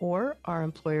Podbean or our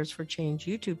Employers for Change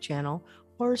YouTube channel,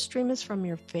 or stream us from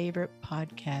your favorite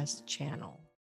podcast channel.